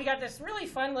guys want, we got this really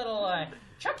fun little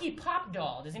Chucky Pop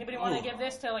doll. Does anybody want to give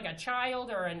this to like a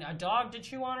child or a dog to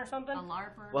chew on or something? A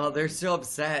LARPer. Well, they're so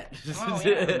upset. Oh,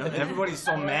 yeah. Everybody's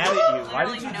so mad at you. Why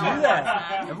did you do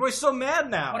that? Everybody's so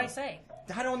mad now. What'd I say?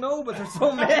 I don't know, but they're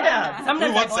so mad.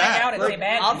 Sometimes I black out and say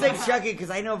bad. I'll take Chucky because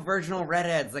I know virginal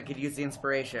redheads that could use the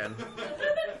inspiration.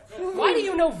 Why do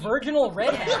you know virginal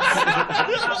redheads?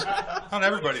 Not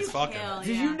everybody's fucking.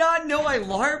 Did you not know I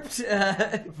LARPed?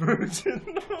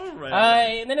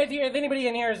 And then if anybody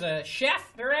in here is a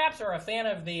chef, perhaps, or a fan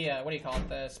of the, what do you call it,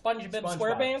 the SpongeBob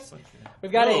SquarePants,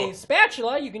 we've got a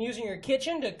spatula you can use in your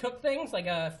kitchen to cook things like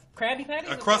a Krabby Patty.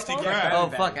 A crusty crab. Oh,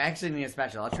 fuck. I actually need a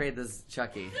spatula. I'll trade this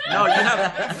Chucky. No, you have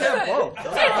both.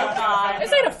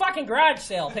 This ain't a fucking garage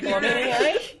sale, Piccolomini,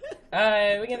 alright?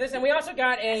 We get this, and we also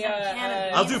got a.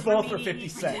 I'll do both for 50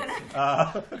 cents.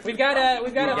 We've got a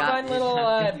fun little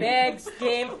bags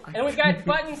game, and we've got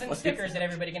buttons and stickers that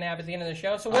everybody can have at the end of the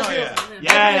show. So we'll do a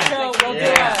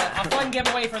fun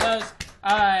giveaway for those.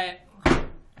 All right,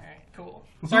 cool.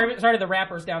 Sorry to the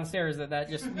rappers downstairs that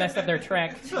just messed up their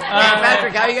track.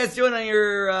 Patrick, how are you guys doing on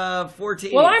your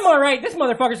 14? Well, I'm all right. This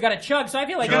motherfucker's got a chug, so I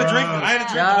feel like I had to drink the whole thing.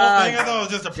 I thought it was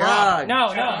just a prop. No.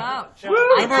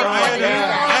 Remember,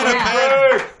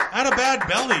 I had a bad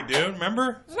belly, dude.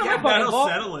 Remember? It's not my fucking fault.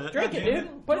 Settle it. Drink it,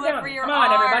 dude. Put it down. Come art.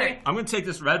 on, everybody. I'm going to take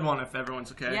this red one if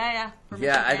everyone's okay. Yeah.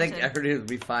 Yeah, I think everybody will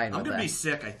be fine. I'm going to be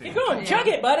sick, I think. Keep going. Chug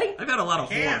it, buddy. I've had a lot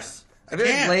of horse. I feel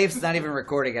like Leif's not even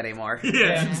recording anymore.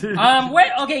 Yeah.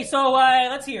 Okay, so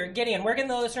let's hear. Gideon, where can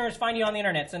the listeners find you on the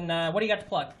internet? And what do you got to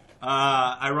plug?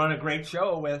 I run a great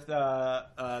show with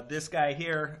this guy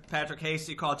here, Patrick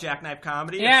Hasty, called Jackknife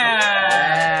Comedy.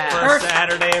 Yeah. First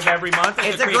Saturday of every month.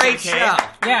 It's a great show.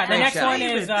 Yeah, the Great next show. one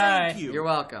is You're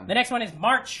welcome. the next one is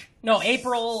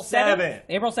April 7th.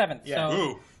 April 7th. Yeah. So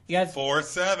Ooh. you guys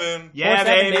 4-7. Yeah,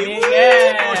 4-7, baby.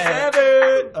 Yeah.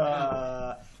 4-7.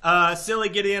 Silly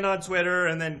Gideon on Twitter,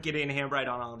 and then Gideon Hambright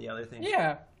on all the other things.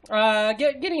 Yeah.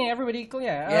 Gideon, everybody.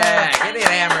 Yeah, Gideon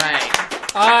Hambright.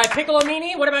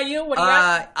 Piccolomini, what about you? What do you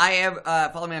got? I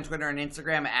have follow me on Twitter and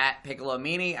Instagram at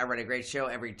Piccolomini. I run a great show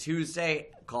every Tuesday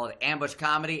called Ambush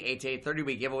Comedy, 8 to 8:30.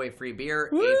 We give away free beer,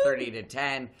 8:30 to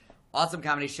 10. Awesome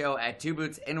comedy show at Two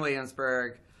Boots in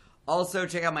Williamsburg. Also,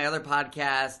 check out my other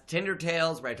podcast, Tinder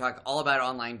Tales, where I talk all about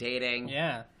online dating.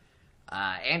 Yeah.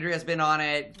 Andrea's been on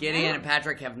it. Gideon and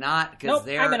Patrick have not because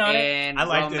they're I've been on in I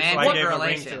liked it, so I gave romantic a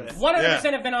ring to relations. it.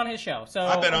 100% have been on his show. So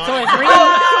I've been on so it. is Reno. You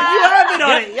have been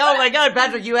on it. Oh my God,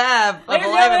 Patrick, you have on Ladies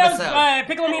the and live gentlemen, episode.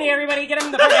 Piccolomini, everybody, get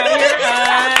him the fuck out of here.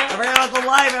 I forgot about the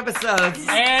live episodes.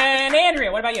 And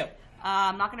Andrea, what about you?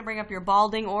 I'm not going to bring up your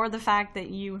balding or the fact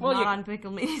that you Well, not you- on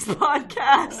Piccolomini's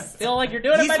podcast. Feel like you're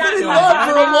doing He's it by been in not love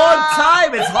for a doing it. long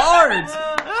time. It's hard.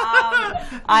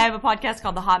 I have a podcast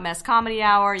called The Hot Mess Comedy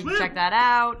Hour. You can check that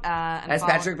out. Has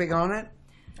Patrick been on it?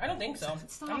 I don't think so.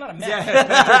 I'm not a mess.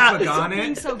 Patrick's on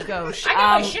being it. so gauche. I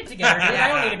got my shit together, dude. I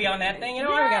don't need to be on that thing. You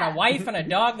know, I got a wife and a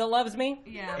dog that loves me.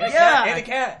 Yeah. Yeah. And a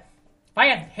cat. If I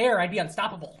had hair, I'd be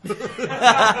unstoppable. We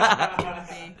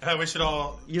should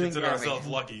all You and consider Gary. ourselves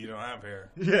lucky you don't have hair.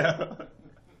 Yeah.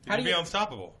 How do You'd be you?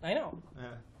 unstoppable. I know. Yeah.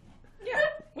 Yeah.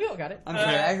 We all got it. I'm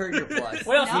sorry, I heard your plugs.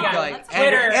 What else you got? Like,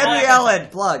 Twitter. Andrea Allan,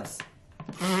 plugs.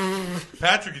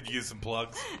 Patrick could use some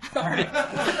plugs. That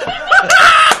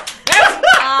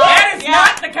is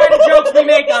not the kind of jokes we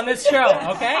make on this show,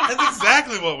 okay? That's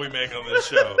exactly what we make on this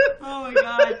show. Oh my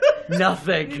god.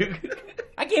 Nothing.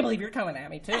 I can't believe you're coming at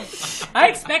me, too. I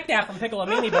expect that from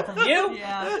Piccolomini, but from you?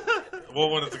 Yeah. Well,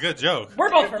 when it's a good joke.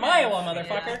 We're both from Iowa,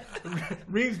 motherfucker.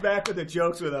 Reeves back with the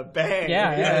jokes with a bang.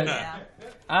 Yeah.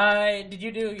 Did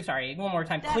you do, sorry, one more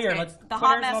time, That's clear. great. Let's The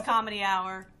Hot Mess Comedy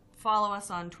Hour. Follow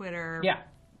us on Twitter. Yeah.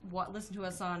 Listen to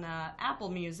us on Apple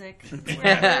Music,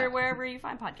 wherever you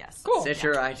find podcasts. Cool.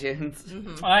 Stitcher,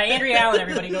 iTunes. Andrea Allan,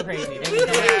 everybody, go crazy. Thank you so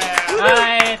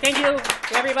much. Thank you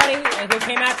to everybody who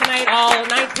came out tonight, all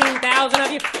 19,000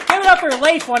 of you. Give it up for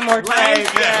Leif one more time.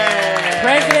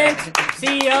 President,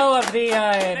 CEO of the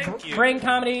Brain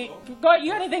Comedy. You got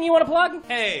anything you want to plug?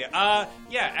 Hey,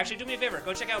 yeah, actually do me a favor.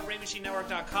 Go check out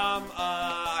BrainMachineNetwork.com.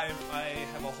 I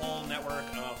have a whole network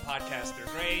of podcasts. They're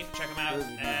great. Check them out.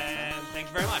 And thank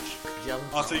you very much.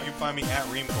 Also, you can find me at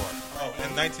Reamcore. Oh,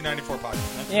 and 1994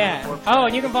 podcast. Yeah. Oh,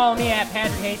 and you can follow me at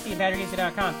Patrick Hasty at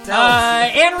PatrickHasty.com.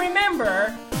 And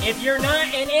remember, if you're not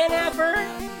an NFer,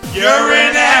 you're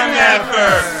an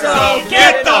MFer. So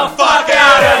get the fuck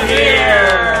out of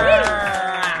here.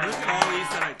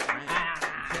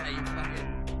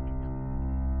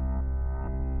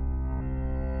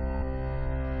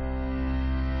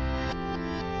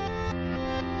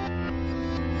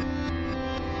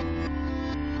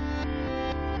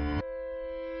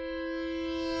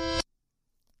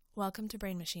 Welcome to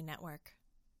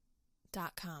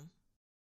BrainMachineNetwork.com.